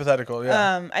happen. It's a hypothetical,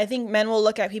 yeah. I think men will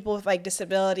look at people with like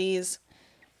disabilities,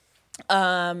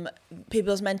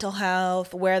 people's mental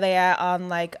health, where they at on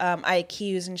like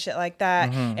IQs and shit like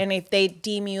that. And if they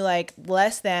deem you like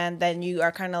less than, then you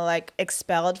are kind of like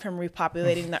expelled from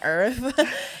repopulating the earth.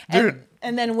 Dude.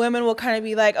 And then women will kind of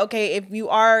be like, okay, if you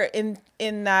are in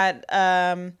that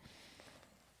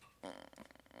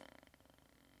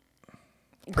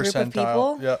group of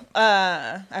people,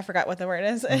 I forgot what the word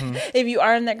is. If you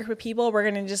are in that group of people, we're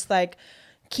gonna just like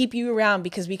keep you around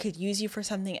because we could use you for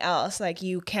something else. Like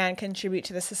you can contribute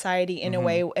to the society in a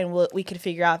way, and we could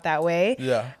figure out that way.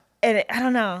 Yeah. And I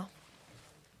don't know.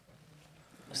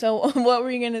 So what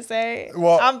were you gonna say?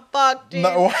 Well, I'm fucked, dude.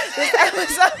 No,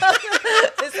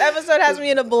 this episode has me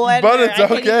in a blender. But it's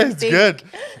okay. It's good.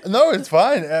 No, it's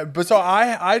fine. But so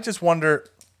I just wonder.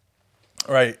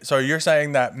 Right. So you're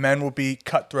saying that men will be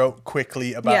cutthroat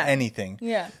quickly about anything.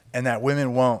 Yeah. And that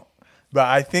women won't. But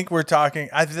I think we're talking.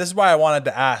 This is why I wanted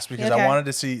to ask, because I wanted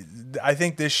to see. I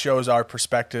think this shows our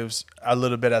perspectives a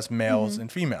little bit as males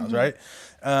and females, right?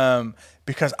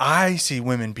 Because I see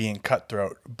women being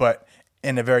cutthroat, but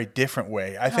in a very different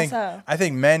way. I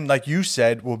think men, like you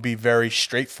said, will be very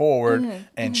straightforward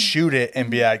and shoot it and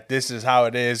be like, this is how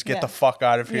it is, get the fuck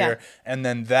out of here. And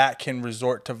then that can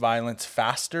resort to violence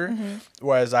faster.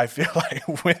 Whereas I feel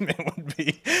like women would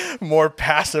be more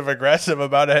passive aggressive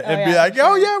about it and be like,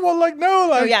 oh yeah, well like, no,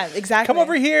 like, exactly. Come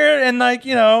over here and like,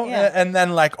 you know, and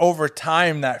then like over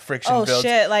time that friction builds. Oh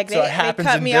shit, like so it happens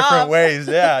in different ways.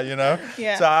 Yeah, you know?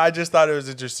 So I just thought it was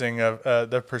interesting of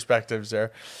the perspectives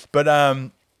there. But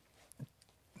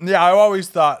yeah, I always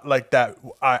thought like that.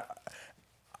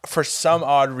 For some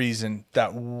odd reason,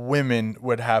 that women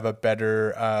would have a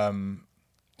better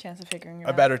chance of figuring it out.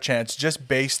 A better chance, just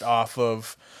based off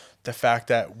of the fact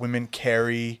that women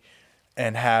carry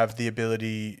and have the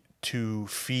ability to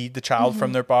feed the child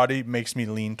from their body, makes me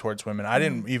lean towards women. I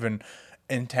didn't even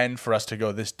intend for us to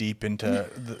go this deep into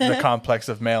the complex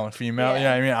of male and female. You know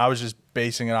what I mean? I was just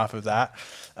basing it off of that.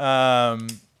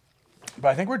 But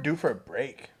I think we're due for a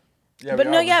break. Yeah, but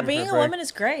being a woman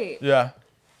is great. Yeah.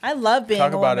 I love being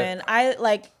a woman.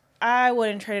 I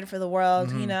wouldn't trade it for the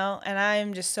world, you know? And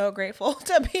I'm just so grateful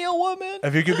to be a woman.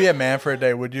 If you could be a man for a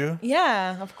day, would you?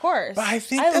 Yeah, of course. But I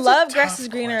think I love grass is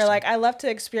greener. Question. Like, I love to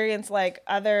experience, like,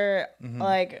 other,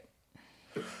 like,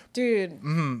 dude.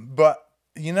 But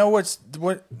you know what?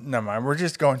 Never mind. We're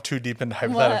just going too deep into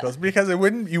hypotheticals because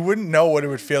you wouldn't know what it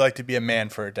would feel like to be a man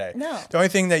for a day. No. The only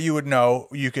thing that you would know,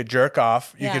 you could jerk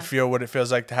off. You could feel what it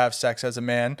feels like to have sex as a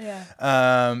man.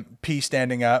 Yeah. Pee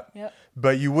standing up. Yep.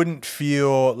 But you wouldn't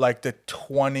feel like the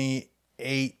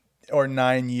 28 or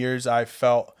 9 years I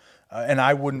felt, and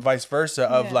I wouldn't vice versa,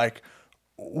 of like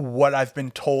what I've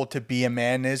been told to be a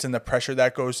man is and the pressure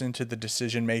that goes into the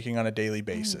decision making on a daily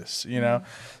basis, you know?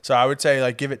 So I would say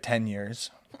like give it 10 years,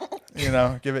 you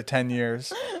know, give it 10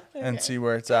 years and see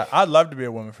where it's at. I'd love to be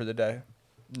a woman for the day.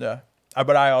 Yeah.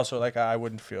 But I also like, I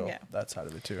wouldn't feel that side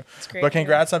of it too. Great, but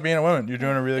congrats on being a woman. You're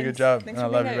doing a really good job. And I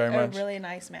love you very much. Really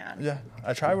nice man. Yeah.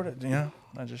 I try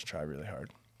I just try really hard.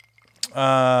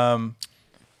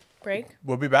 Break.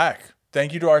 We'll be back.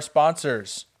 Thank you to our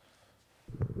sponsors.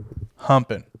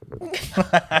 Humpin'.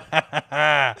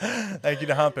 Thank you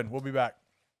to Humpin'. We'll be back.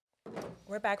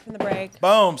 We're back from the break.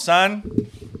 Boom, son.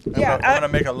 Yeah, I'm going to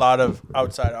make a lot of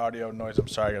outside audio noise. I'm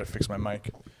sorry. I got to fix my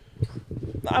mic.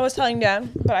 I was telling Dan,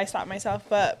 but I stopped myself.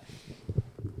 But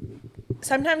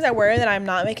sometimes I worry that I'm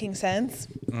not making sense.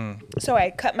 So I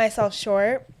cut myself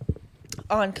short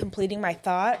on completing my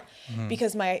thought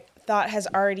because my thought has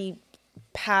already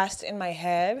passed in my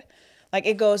head. Like,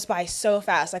 it goes by so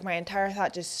fast. Like, my entire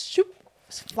thought just shoop,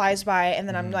 flies by, and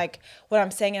then I'm like, when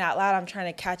I'm saying it out loud, I'm trying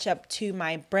to catch up to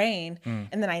my brain,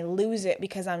 and then I lose it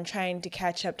because I'm trying to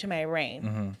catch up to my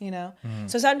brain, you know?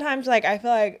 So sometimes, like, I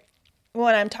feel like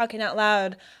when I'm talking out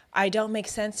loud, I don't make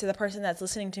sense to the person that's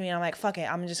listening to me. I'm like, fuck it,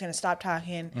 I'm just going to stop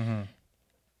talking,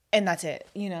 and that's it,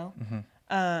 you know?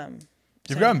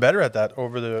 You've gotten better at that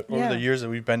over the years that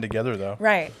we've been together, though.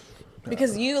 Right.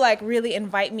 Because you, like, really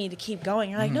invite me to keep going.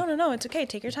 You're like, no, it's okay.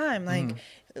 Take your time. Like,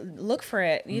 look for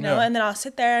it, you know? And then I'll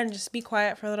sit there and just be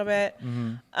quiet for a little bit.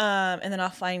 And then I'll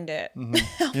find it.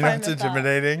 You know, it's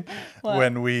intimidating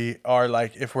when we are,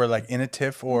 like, if we're, like, in a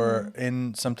tiff or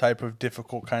in some type of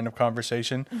difficult kind of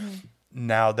conversation,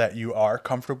 now that you are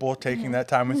comfortable taking that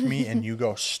time with me and you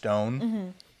go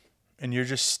stone and you're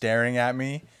just staring at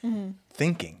me,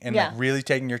 thinking and like really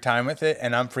taking your time with it,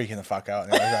 and I'm freaking the fuck out.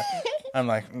 I'm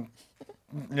like, you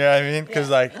know what I mean? Because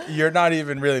like you're not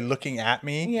even really looking at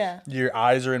me. Yeah. Your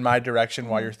eyes are in my direction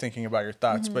while you're thinking about your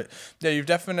thoughts. But yeah, you've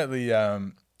definitely.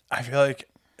 I feel like,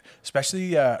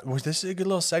 especially was this a good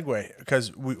little segue?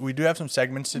 Because we do have some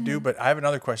segments to do, but I have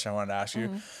another question I wanted to ask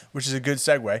you, which is a good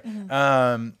segue.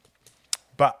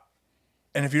 But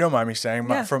and if you don't mind me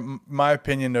saying, from my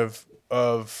opinion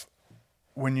of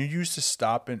when you used to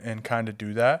stop and kind of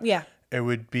do that, it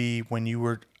would be when you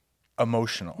were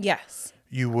emotional. Yes.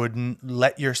 You wouldn't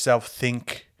let yourself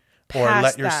think or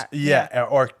let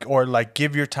or like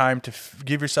give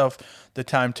yourself the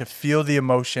time to feel the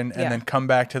emotion and then come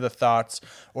back to the thoughts,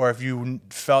 or if you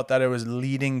felt that it was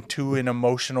leading to an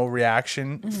emotional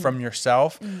reaction from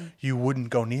yourself, you wouldn't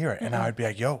go near it. And I would be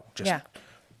like, yo, just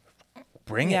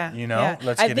bring it, you know?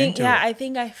 Let's get into it. I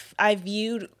think I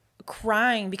viewed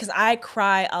crying, because I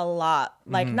cry a lot,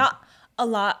 like not a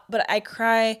lot, but I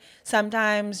cry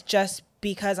sometimes just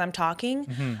because I'm talking,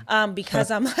 because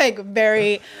I'm like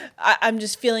I'm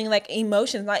just feeling like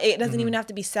emotions. Like it doesn't even have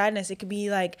to be sadness. It could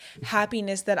be like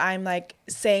happiness that I'm like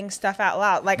saying stuff out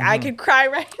loud. Like I could cry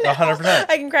right now. 100%.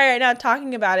 I can cry right now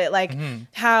talking about it. Like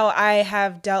how I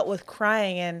have dealt with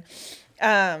crying.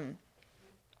 And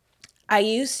I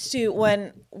used to,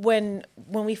 when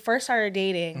we first started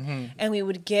dating and we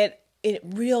would get it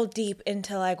real deep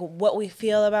into like what we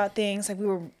feel about things, like we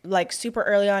were like super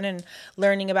early on in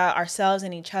learning about ourselves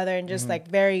and each other and just like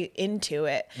very into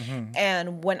it.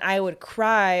 And when I would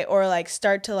cry or like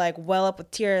start to like well up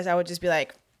with tears, I would just be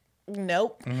like,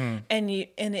 nope. And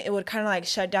it would kind of like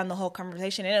shut down the whole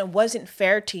conversation, and it wasn't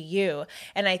fair to you.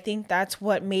 And I think that's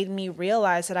what made me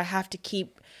realize that I have to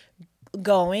keep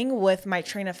going with my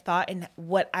train of thought and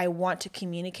what I want to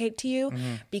communicate to you,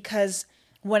 because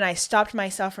when I stopped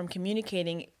myself from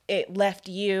communicating, it left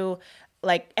you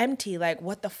like empty, like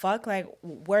what the fuck, like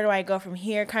where do I go from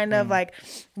here, kind of like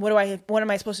what am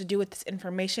I supposed to do with this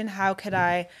information, how could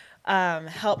I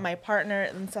help my partner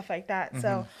and stuff like that.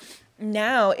 So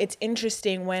now it's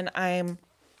interesting when I'm,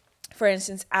 for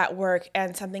instance, at work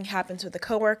and something happens with a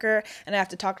coworker and I have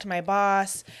to talk to my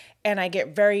boss, and I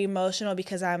get very emotional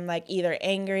because I'm like either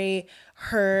angry,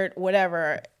 hurt,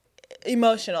 whatever,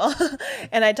 emotional.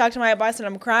 And I talk to my boss and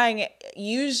I'm crying.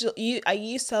 Usually I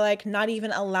used to like not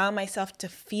even allow myself to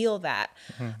feel that.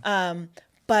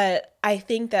 But I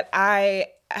think that I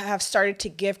have started to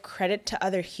give credit to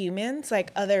other humans,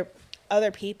 like other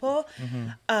people,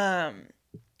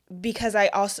 because I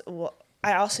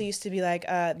also used to be like,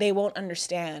 they won't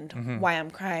understand why I'm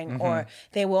crying, or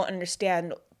they won't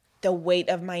understand the weight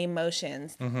of my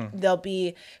emotions. They'll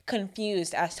be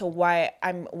confused as to why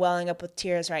I'm welling up with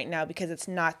tears right now, because it's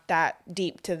not that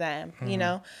deep to them, you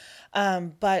know?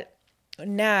 But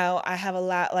now I have a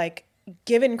lot, like,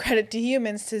 given credit to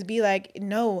humans to be like,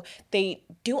 no, they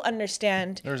do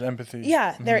understand. There's empathy.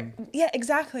 Yeah, yeah,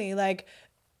 exactly. Like,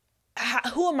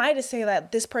 who am I to say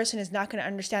that this person is not going to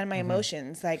understand my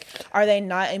emotions? Like, are they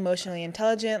not emotionally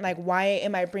intelligent? Like, why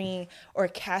am I bringing or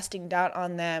casting doubt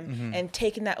on them and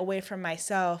taking that away from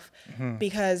myself?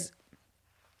 Because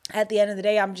at the end of the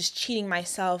day, I'm just cheating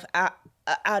myself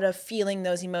out of feeling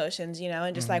those emotions, you know,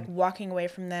 and just like walking away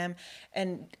from them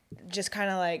and just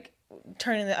kind of like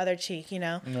turning the other cheek, you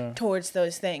know, towards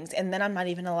those things. And then I'm not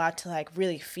even allowed to like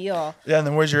really feel. Yeah. And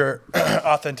then where's your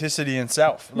authenticity and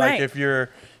self? Like if you're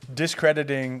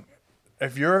discrediting,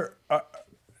 if you're,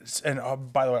 and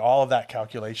by the way, all of that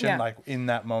calculation, like in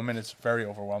that moment, it's very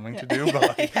overwhelming to do,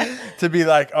 but like, to be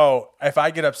like, oh, if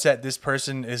I get upset, this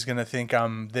person is going to think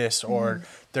I'm this, or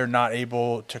they're not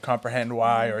able to comprehend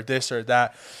why, or this or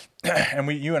that. And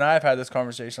you and I have had this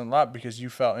conversation a lot, because you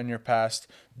felt in your past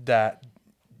that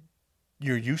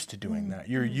you're used to doing that.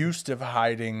 You're used to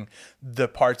hiding the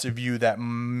parts of you that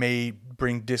may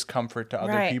bring discomfort to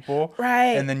other people.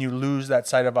 Right. And then you lose that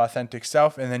side of authentic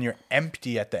self, and then you're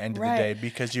empty at the end of the day,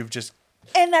 because you've just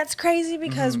And that's crazy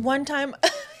because one time,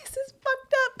 this is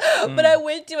fucked up, but I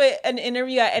went to an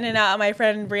interview at In-N-Out. My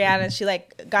friend Brianna, she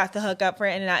like got the hook up for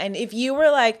In-N-Out. And if you were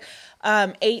like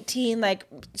 18, like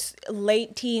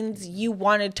late teens, you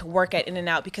wanted to work at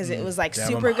In-N-Out because it was like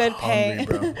super good pay,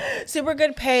 super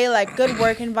good pay, like good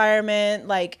work environment,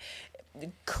 like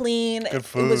clean, good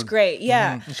food. It was great.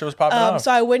 Yeah. She was popping off.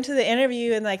 So I went to the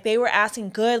interview and like they were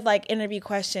asking good like interview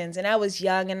questions, and I was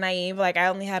young and naive, like I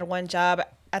only had one job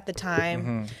at the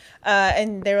time.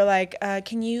 And they were like,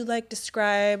 can you like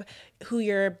describe who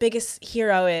your biggest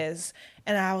hero is?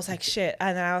 And I was like, shit.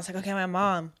 And then I was like, okay, my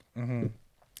mom.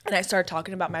 And I started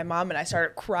talking about my mom and I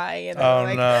started crying. And,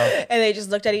 and they just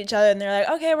looked at each other and they're like,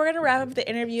 okay, we're going to wrap up the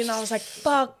interview. And I was like,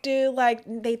 fuck, dude. Like,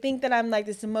 they think that I'm like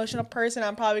this emotional person.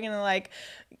 I'm probably going to like,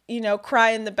 you know,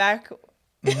 cry in the back of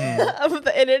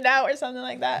the In-N-Out or something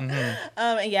like that. And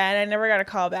I never got a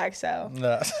call back. So, so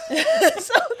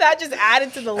that just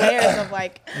added to the layers of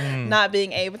like not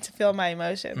being able to feel my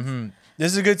emotions.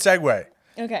 This is a good segue.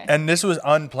 Okay. And this was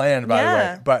unplanned, by the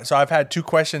way. But so I've had two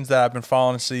questions that I've been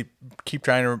falling asleep. Keep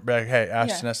trying to be like, hey,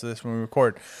 ask Janessa this when we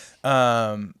record.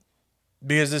 Because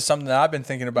this is something that I've been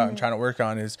thinking about and trying to work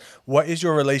on is what is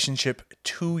your relationship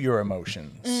to your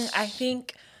emotions? I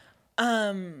think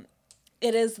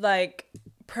it is like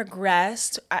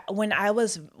progressed. When I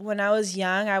was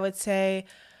young, I would say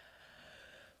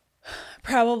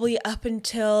probably up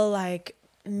until like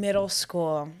middle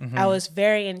school, I was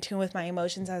very in tune with my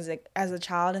emotions as a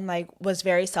child and like was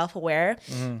very self-aware.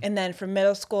 And then from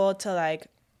middle school to like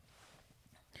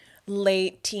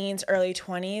late teens, early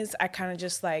 20s, I kind of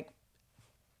just like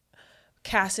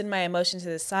casted my emotions to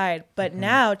the side. But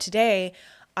now today,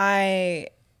 I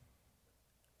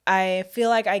feel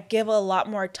like I give a lot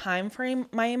more time for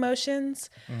my emotions.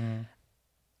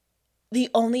 The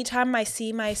only time I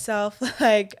see myself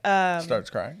like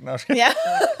starts crying. No, yeah.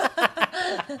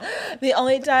 The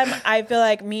only time I feel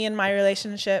like me and my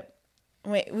relationship,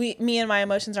 me and my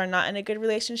emotions are not in a good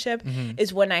relationship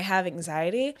is when I have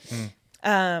anxiety.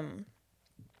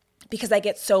 Because I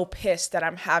get so pissed that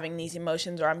I'm having these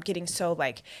emotions, or I'm getting so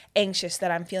like anxious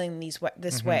that I'm feeling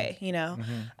this way, you know?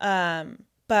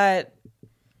 But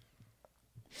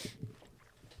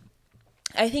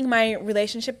I think my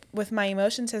relationship with my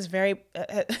emotions has very,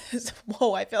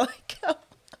 whoa, I feel like,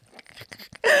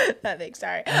 nothing,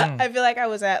 sorry. I feel like I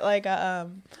was at like a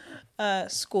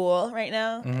school right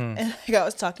now, and like I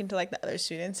was talking to like the other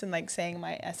students and like saying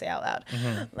my essay out loud,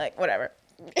 like whatever.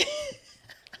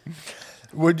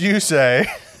 Would you say,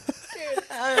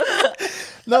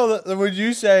 no, would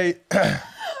you say,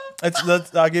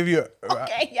 I'll give you,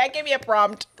 okay, yeah, give me a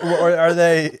prompt. Or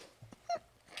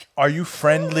are you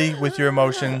friendly with your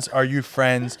emotions? Are you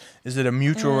friends? Is it a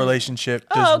mutual relationship?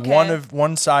 Does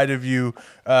one side of you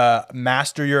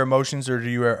master your emotions, or do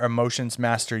your emotions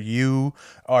master you?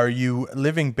 Are you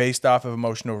living based off of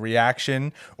emotional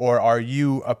reaction, or are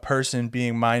you a person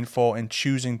being mindful and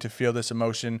choosing to feel this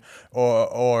emotion,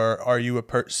 or are you a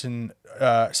person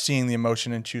seeing the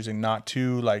emotion and choosing not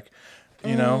to? Like,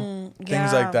 you know,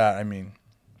 things like that. I mean.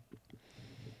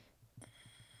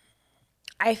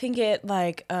 I think it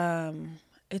like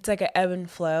it's like an ebb and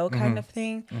flow kind of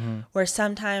thing, where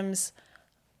sometimes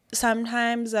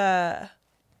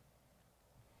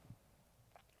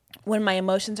when my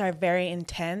emotions are very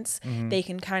intense, they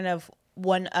can kind of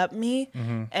one up me,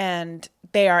 and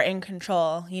they are in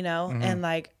control, you know, and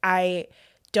like I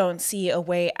don't see a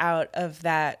way out of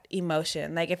that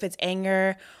emotion. Like if it's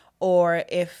anger or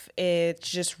if it's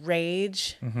just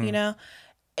rage, you know,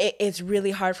 it's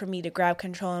really hard for me to grab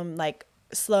control and like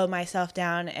slow myself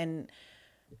down and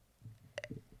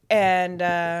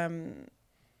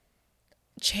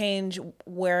change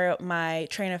where my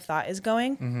train of thought is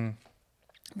going.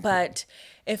 But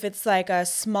if it's like a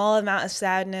small amount of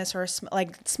sadness or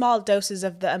like small doses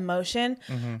of the emotion,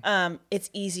 it's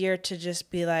easier to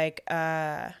just be like,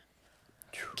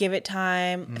 give it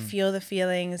time, feel the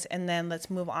feelings, and then let's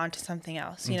move on to something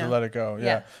else. You know, to let it go.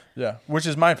 Yeah. Which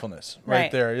is mindfulness, right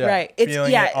there. Yeah, right. It's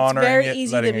it's very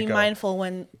easy to be mindful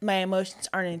when my emotions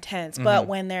aren't intense, but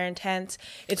when they're intense,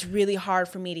 it's really hard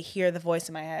for me to hear the voice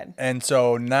in my head. And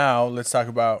so now let's talk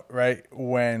about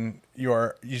when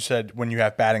you said when you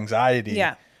have bad anxiety.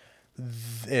 Yeah.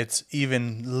 It's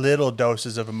even little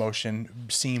doses of emotion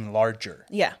seem larger.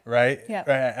 Yeah. Right. Yeah.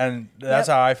 And that's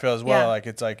how I feel as well. Like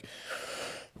it's like,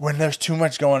 when there's too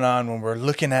much going on, when we're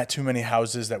looking at too many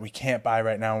houses that we can't buy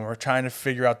right now, when we're trying to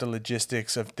figure out the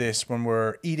logistics of this, when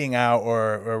we're eating out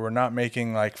or we're not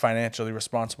making like financially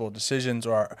responsible decisions,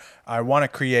 or I want to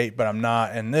create, but I'm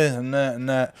not, and this and that and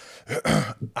that,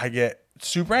 I get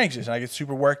super anxious and I get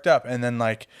super worked up, and then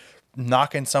like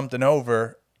knocking something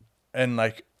over And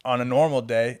like on a normal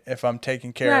day, if I'm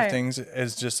taking care Right. of things,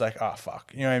 it's just like, oh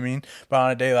fuck, you know what I mean? But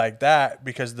on a day like that,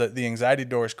 because the anxiety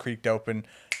door is creaked open,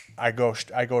 I go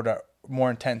to more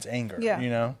intense anger. Yeah. You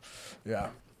know, yeah,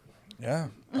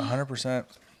 100%.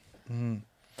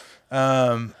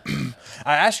 I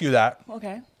ask you that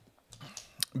Okay.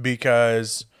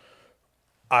 because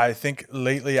I think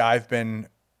lately I've been,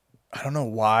 I don't know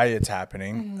why it's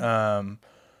happening.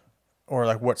 Or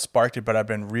like what sparked it, but I've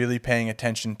been really paying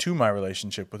attention to my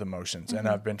relationship with emotions. And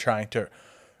I've been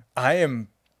I am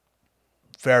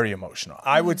very emotional.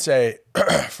 I would say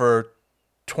for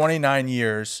 29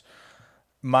 years,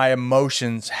 my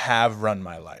emotions have run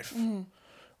my life,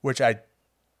 which I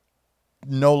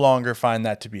no longer find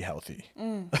that to be healthy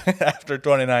after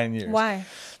 29 years. Why?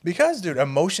 Because, dude,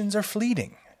 emotions are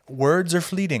fleeting. Words are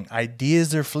fleeting.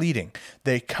 Ideas are fleeting.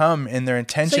 They come and their So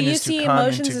intention you is to see come and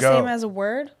emotions to the go. same as a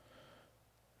word?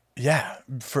 Yeah,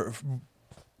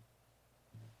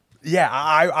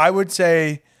 I would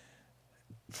say,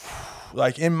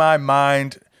 like in my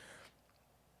mind,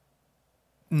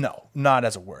 no, not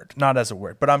as a word,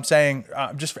 But I'm saying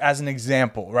just as an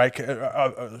example, right?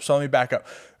 So let me back up.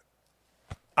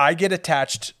 I get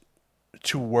attached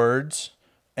to words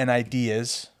and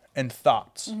ideas and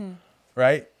thoughts,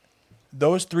 right?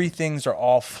 Those three things are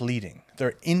all fleeting.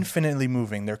 They're infinitely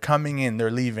moving. They're coming in, they're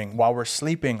leaving. While we're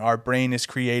sleeping, our brain is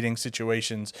creating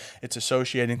situations. It's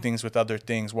associating things with other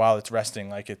things while it's resting,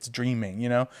 like it's dreaming, you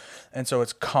know? And so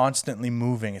it's constantly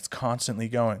moving. It's constantly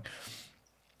going.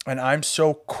 And I'm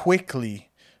so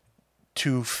quickly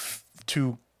to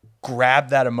grab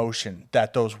that emotion,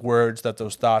 that those words, that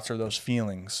those thoughts, or those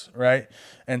feelings, right?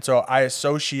 And so I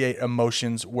associate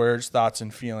emotions, words, thoughts,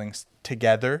 and feelings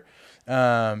together.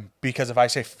 Because if I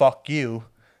say fuck you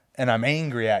and I'm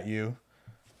angry at you,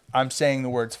 I'm saying the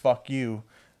words fuck you,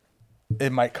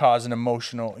 it might cause an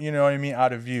emotional, you know what I mean,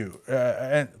 out of you.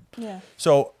 And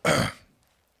so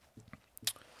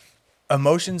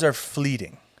emotions are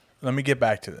fleeting. Let me get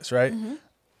back to this, right?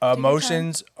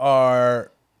 Emotions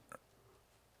are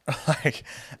like,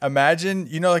 imagine,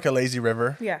 you know, like a lazy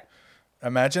river. Yeah.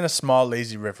 Imagine a small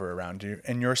lazy river around you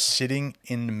and you're sitting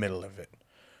in the middle of it.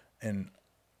 And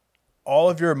all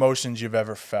of your emotions you've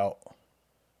ever felt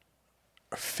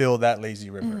fill that lazy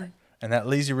river. And that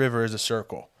lazy river is a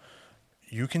circle.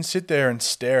 You can sit there and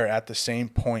stare at the same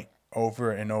point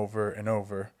over and over and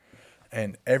over.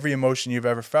 And every emotion you've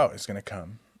ever felt is going to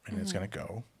come and it's going to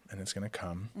go and it's going to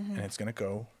come and it's going to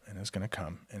go and it's going to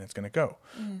come and it's going to go.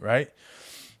 Right?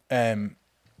 And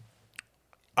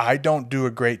I don't do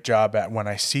a great job at when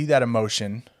I see that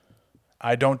emotion.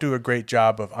 I don't do a great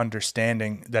job of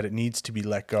understanding that it needs to be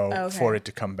let go for it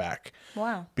to come back.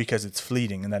 Wow. Because it's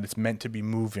fleeting and that it's meant to be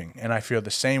moving. And I feel the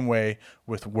same way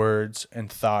with words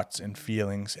and thoughts and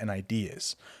feelings and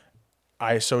ideas.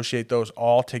 I associate those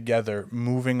all together,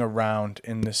 moving around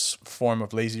in this form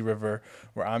of lazy river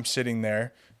where I'm sitting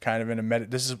there kind of in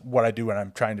this is what I do when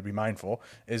I'm trying to be mindful,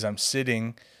 is I'm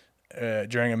sitting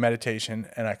during a meditation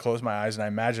and I close my eyes and I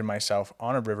imagine myself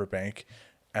on a riverbank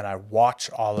and I watch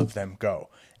all of them go.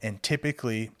 And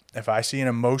typically, if I see an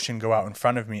emotion go out in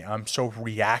front of me, I'm so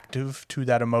reactive to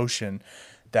that emotion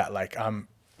that like I'm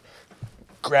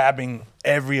grabbing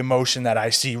every emotion that I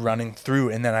see running through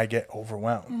and then I get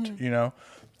overwhelmed, you know?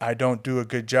 I don't do a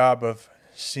good job of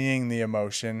seeing the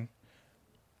emotion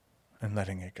and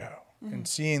letting it go. And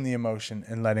seeing the emotion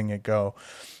and letting it go.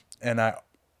 And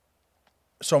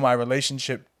so my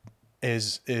relationship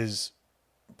is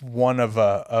one of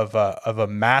a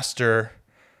master,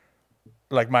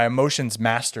 like my emotions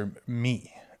master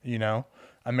me, you know?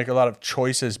 I make a lot of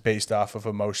choices based off of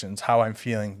emotions, how I'm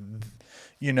feeling,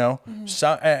 you know?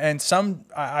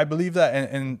 I believe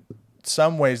that in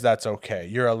some ways that's okay.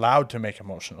 You're allowed to make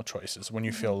emotional choices when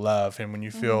you feel love and when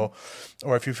you feel,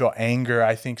 or if you feel anger.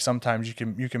 I think sometimes you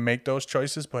can make those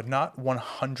choices, but not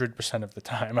 100% of the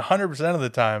time. 100% of the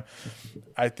time,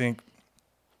 I think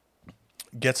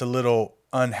gets a little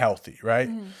unhealthy,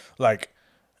 right? Like,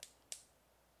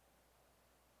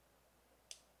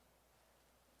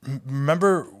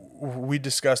 remember we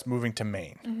discussed moving to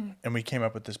Maine and we came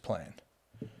up with this plan.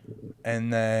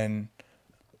 And then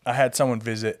I had someone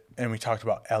visit and we talked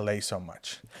about LA so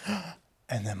much.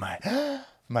 And then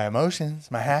my emotions,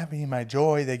 my happy, my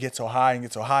joy, they get so high and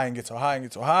get so high and get so high and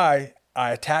get so high.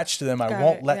 I attach to them. I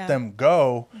won't let them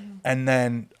go. And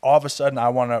then all of a sudden I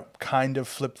want to kind of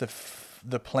flip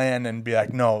the plan and be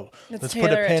like, no, let's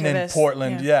put a pin in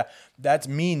Portland. Yeah. That's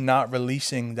me not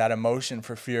releasing that emotion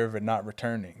for fear of it not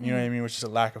returning. You know what I mean? Which is a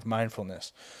lack of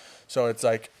mindfulness. So it's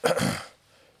like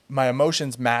my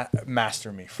emotions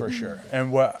master me for sure.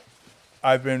 And what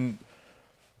I've been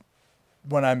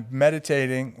when I'm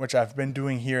meditating, which I've been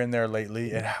doing here and there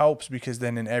lately, it helps because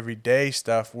then in everyday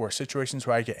stuff or situations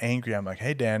where I get angry, I'm like,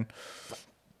 hey, Dan,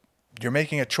 you're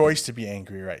making a choice to be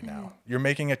angry right now. You're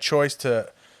making a choice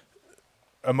to,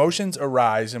 emotions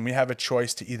arise and we have a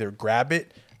choice to either grab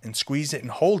it and squeeze it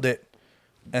and hold it.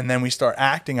 And then we start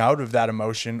acting out of that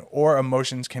emotion, or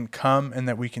emotions can come and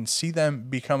that we can see them,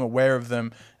 become aware of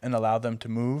them and allow them to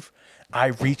move. I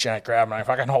reach and I grab them and I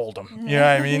fucking hold them. You know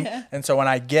what I mean? Yeah. And so when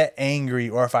I get angry,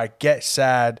 or if I get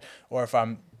sad, or if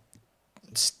I'm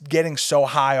getting so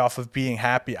high off of being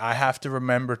happy, I have to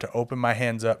remember to open my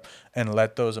hands up and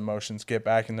let those emotions get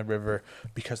back in the river,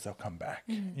 because they'll come back,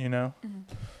 you know?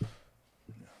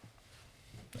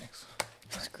 Thanks.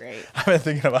 That's great. I've been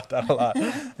thinking about that a lot.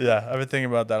 Yeah, I've been thinking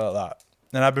about that a lot.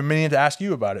 And I've been meaning to ask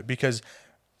you about it, because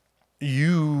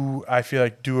you, I feel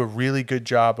like, do a really good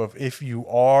job of, if you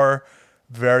are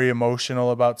very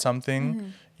emotional about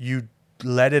something, you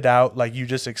let it out, like you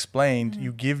just explained.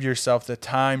 You give yourself the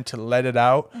time to let it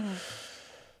out,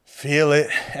 feel it.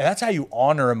 And that's how you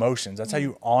honor emotions. That's how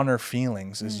you honor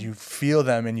feelings, is you feel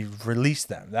them and you release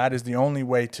them. That is the only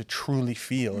way to truly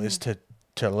feel, is to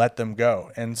let them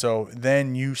go. And so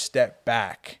then you step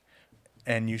back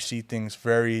and you see things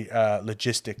very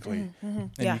logistically,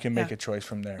 and you can make a choice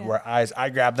from there. Where I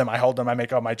grab them, I hold them, I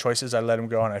make all my choices, I let them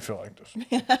go, and I feel like this.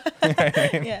 You know what I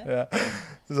mean? Yeah.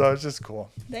 So it's just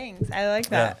cool. Thanks. I like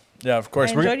that. Yeah, of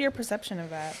course. I enjoyed your perception of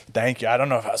that. Thank you. I don't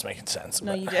know if I was making sense.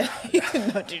 No, you did.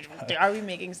 No, dude, are we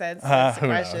making sense? That's the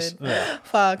question. Yeah.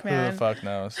 Fuck, man. Who the fuck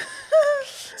knows?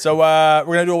 So we're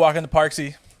going to do a walk in the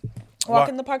parksy. Walk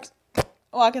in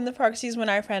the parksies when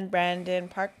our friend Brandon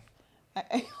Park.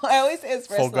 I always say his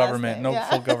first full last government. name. No,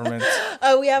 full government.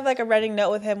 We have like a running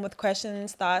note with him with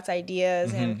questions, thoughts,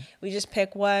 ideas, and we just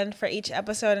pick one for each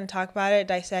episode and talk about it,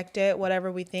 dissect it, whatever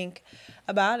we think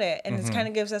about it. And it kind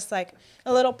of gives us like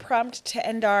a little prompt to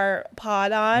end our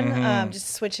pod on,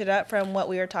 just switch it up from what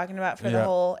we were talking about for the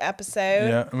whole episode.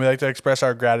 Yeah, and we like to express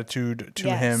our gratitude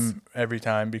to him every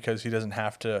time, because he doesn't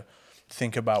have to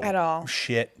think about at all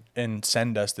shit and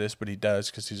send us this, but he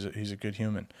does, because he's a good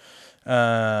human.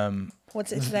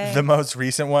 What's it today? The most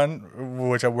recent one,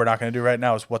 which we're not going to do right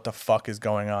now, is what the fuck is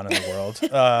going on in the world.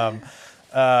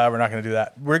 We're not going to do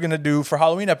that. We're going to do, for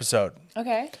Halloween episode,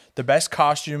 okay, the best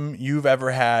costume you've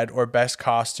ever had, or best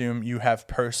costume you have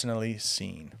personally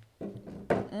seen.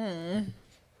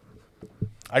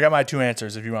 I got my 2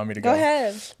 answers if you want me to go. Go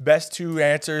ahead. Best 2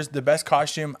 answers. The best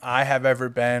costume I have ever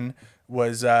been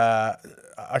was, I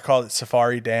call it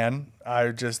Safari Dan. I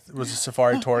just was a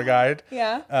safari tour guide.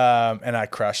 Yeah. And I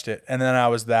crushed it. And then I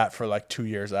was that for like 2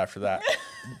 years after that.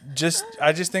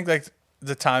 I just think like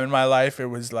the time in my life, it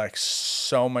was like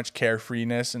so much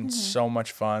carefreeness and so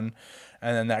much fun.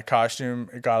 And then that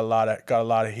costume, it got a lot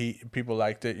of heat. People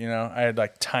liked it, you know. I had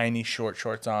like tiny short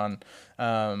shorts on,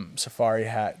 safari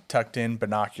hat tucked in,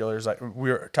 binoculars. Like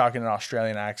we were talking in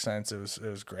Australian accents. It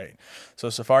was great. So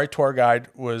safari tour guide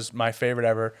was my favorite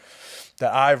ever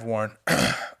that I've worn.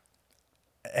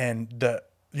 And the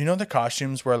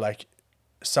costumes where like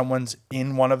someone's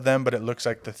in one of them, but it looks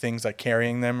like the thing's like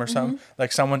carrying them or something,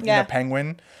 like someone in a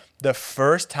penguin. The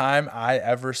first time I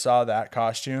ever saw that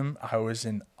costume, I was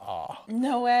in awe.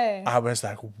 No way. I was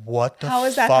like, what the fuck? How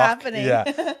is that happening?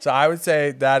 Yeah. So I would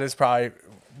say that is probably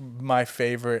my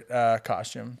favorite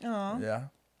costume. Aww. Yeah.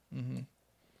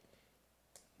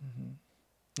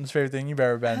 What's the favorite thing you've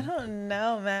ever been? I don't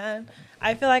know, man.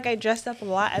 I feel like I dressed up a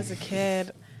lot as a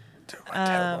kid. Dude, my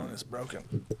tailbone is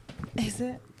broken. Is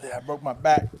it? Yeah, I broke my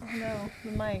back. No,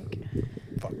 the mic.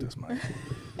 Fuck this mic.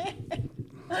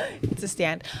 It's a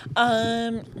stand.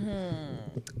 I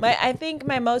think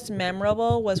my most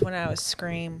memorable was when I was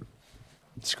Scream.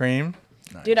 Scream?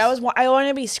 Nice. Dude, I want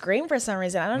to be Scream for some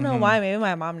reason. I don't know why. Maybe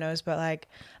my mom knows, but like,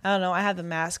 I don't know. I had the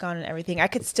mask on and everything. I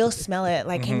could still smell it.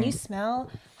 Like, can you smell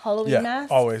Halloween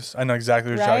mask? Always. I know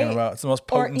exactly what you're talking about. It's the most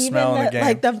potent smell in the game.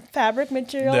 Like the fabric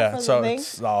material for the thing.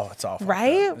 It's all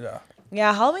right? Yeah.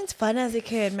 Yeah, Halloween's fun as a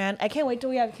kid, man. I can't wait till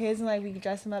we have kids and like we can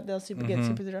dress them up. They'll get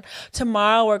super drunk.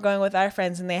 Tomorrow we're going with our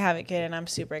friends and they have a kid and I'm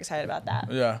super excited about that.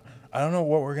 Yeah. I don't know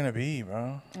what we're going to be,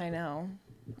 bro. I know.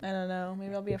 I don't know.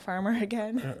 Maybe I'll be a farmer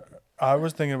again. I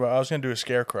was thinking I was going to do a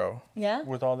scarecrow. Yeah?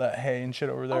 With all that hay and shit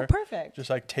over there. Oh, perfect. Just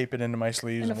like tape it into my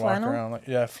sleeves and flannel? walk around.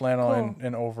 Like, flannel cool.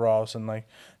 and overalls and like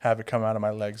have it come out of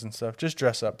my legs and stuff. Just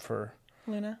dress up for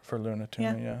Luna too.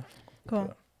 Yeah.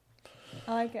 Cool. But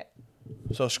I like it.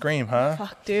 So Scream, huh?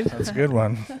 Fuck, dude. That's a good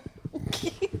one.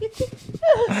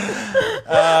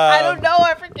 I don't know.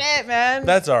 I forget, man.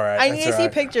 That's all right. I need to see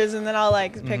pictures and then I'll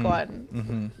like pick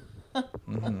one.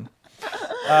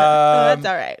 That's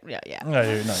all right. Yeah. No,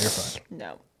 you're fine.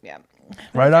 No. Yeah.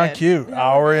 Right on cue.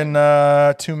 Hour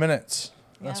and 2 minutes.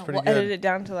 That's pretty good. We'll edit it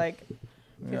down to like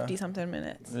 50 something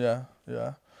minutes. Yeah.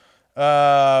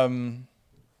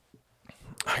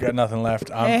 I got nothing left.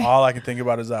 All I can think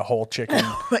about is that whole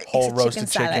roasted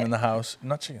chicken in the house.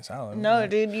 Not chicken salad. No,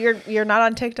 dude, you're not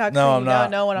on TikTok, no, so I'm you not.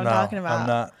 don't know what I'm talking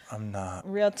about. I'm not.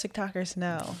 Real TikTokers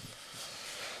know.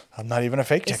 I'm not even a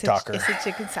fake TikToker. It's a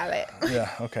chicken salad. Yeah.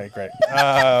 Okay. Great.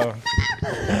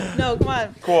 No, come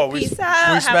on. Cool. Peace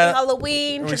out. Happy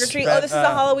Halloween. Trick or treat. Oh, this is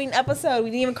a Halloween episode. We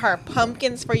didn't even carve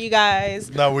pumpkins for you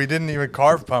guys. No, we didn't even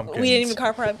carve pumpkins. We didn't even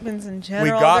carve pumpkins in general.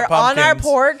 We got They're pumpkins. on our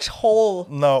porch whole.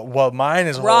 No, well, mine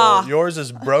is raw. Whole. Yours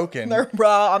is broken. They're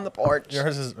raw on the porch.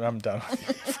 Yours is. I'm done.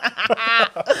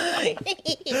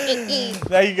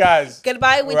 Thank you guys.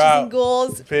 Goodbye, witches and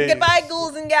ghouls. Peace. Goodbye,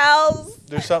 ghouls and gals.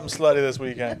 Do something slutty this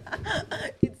weekend.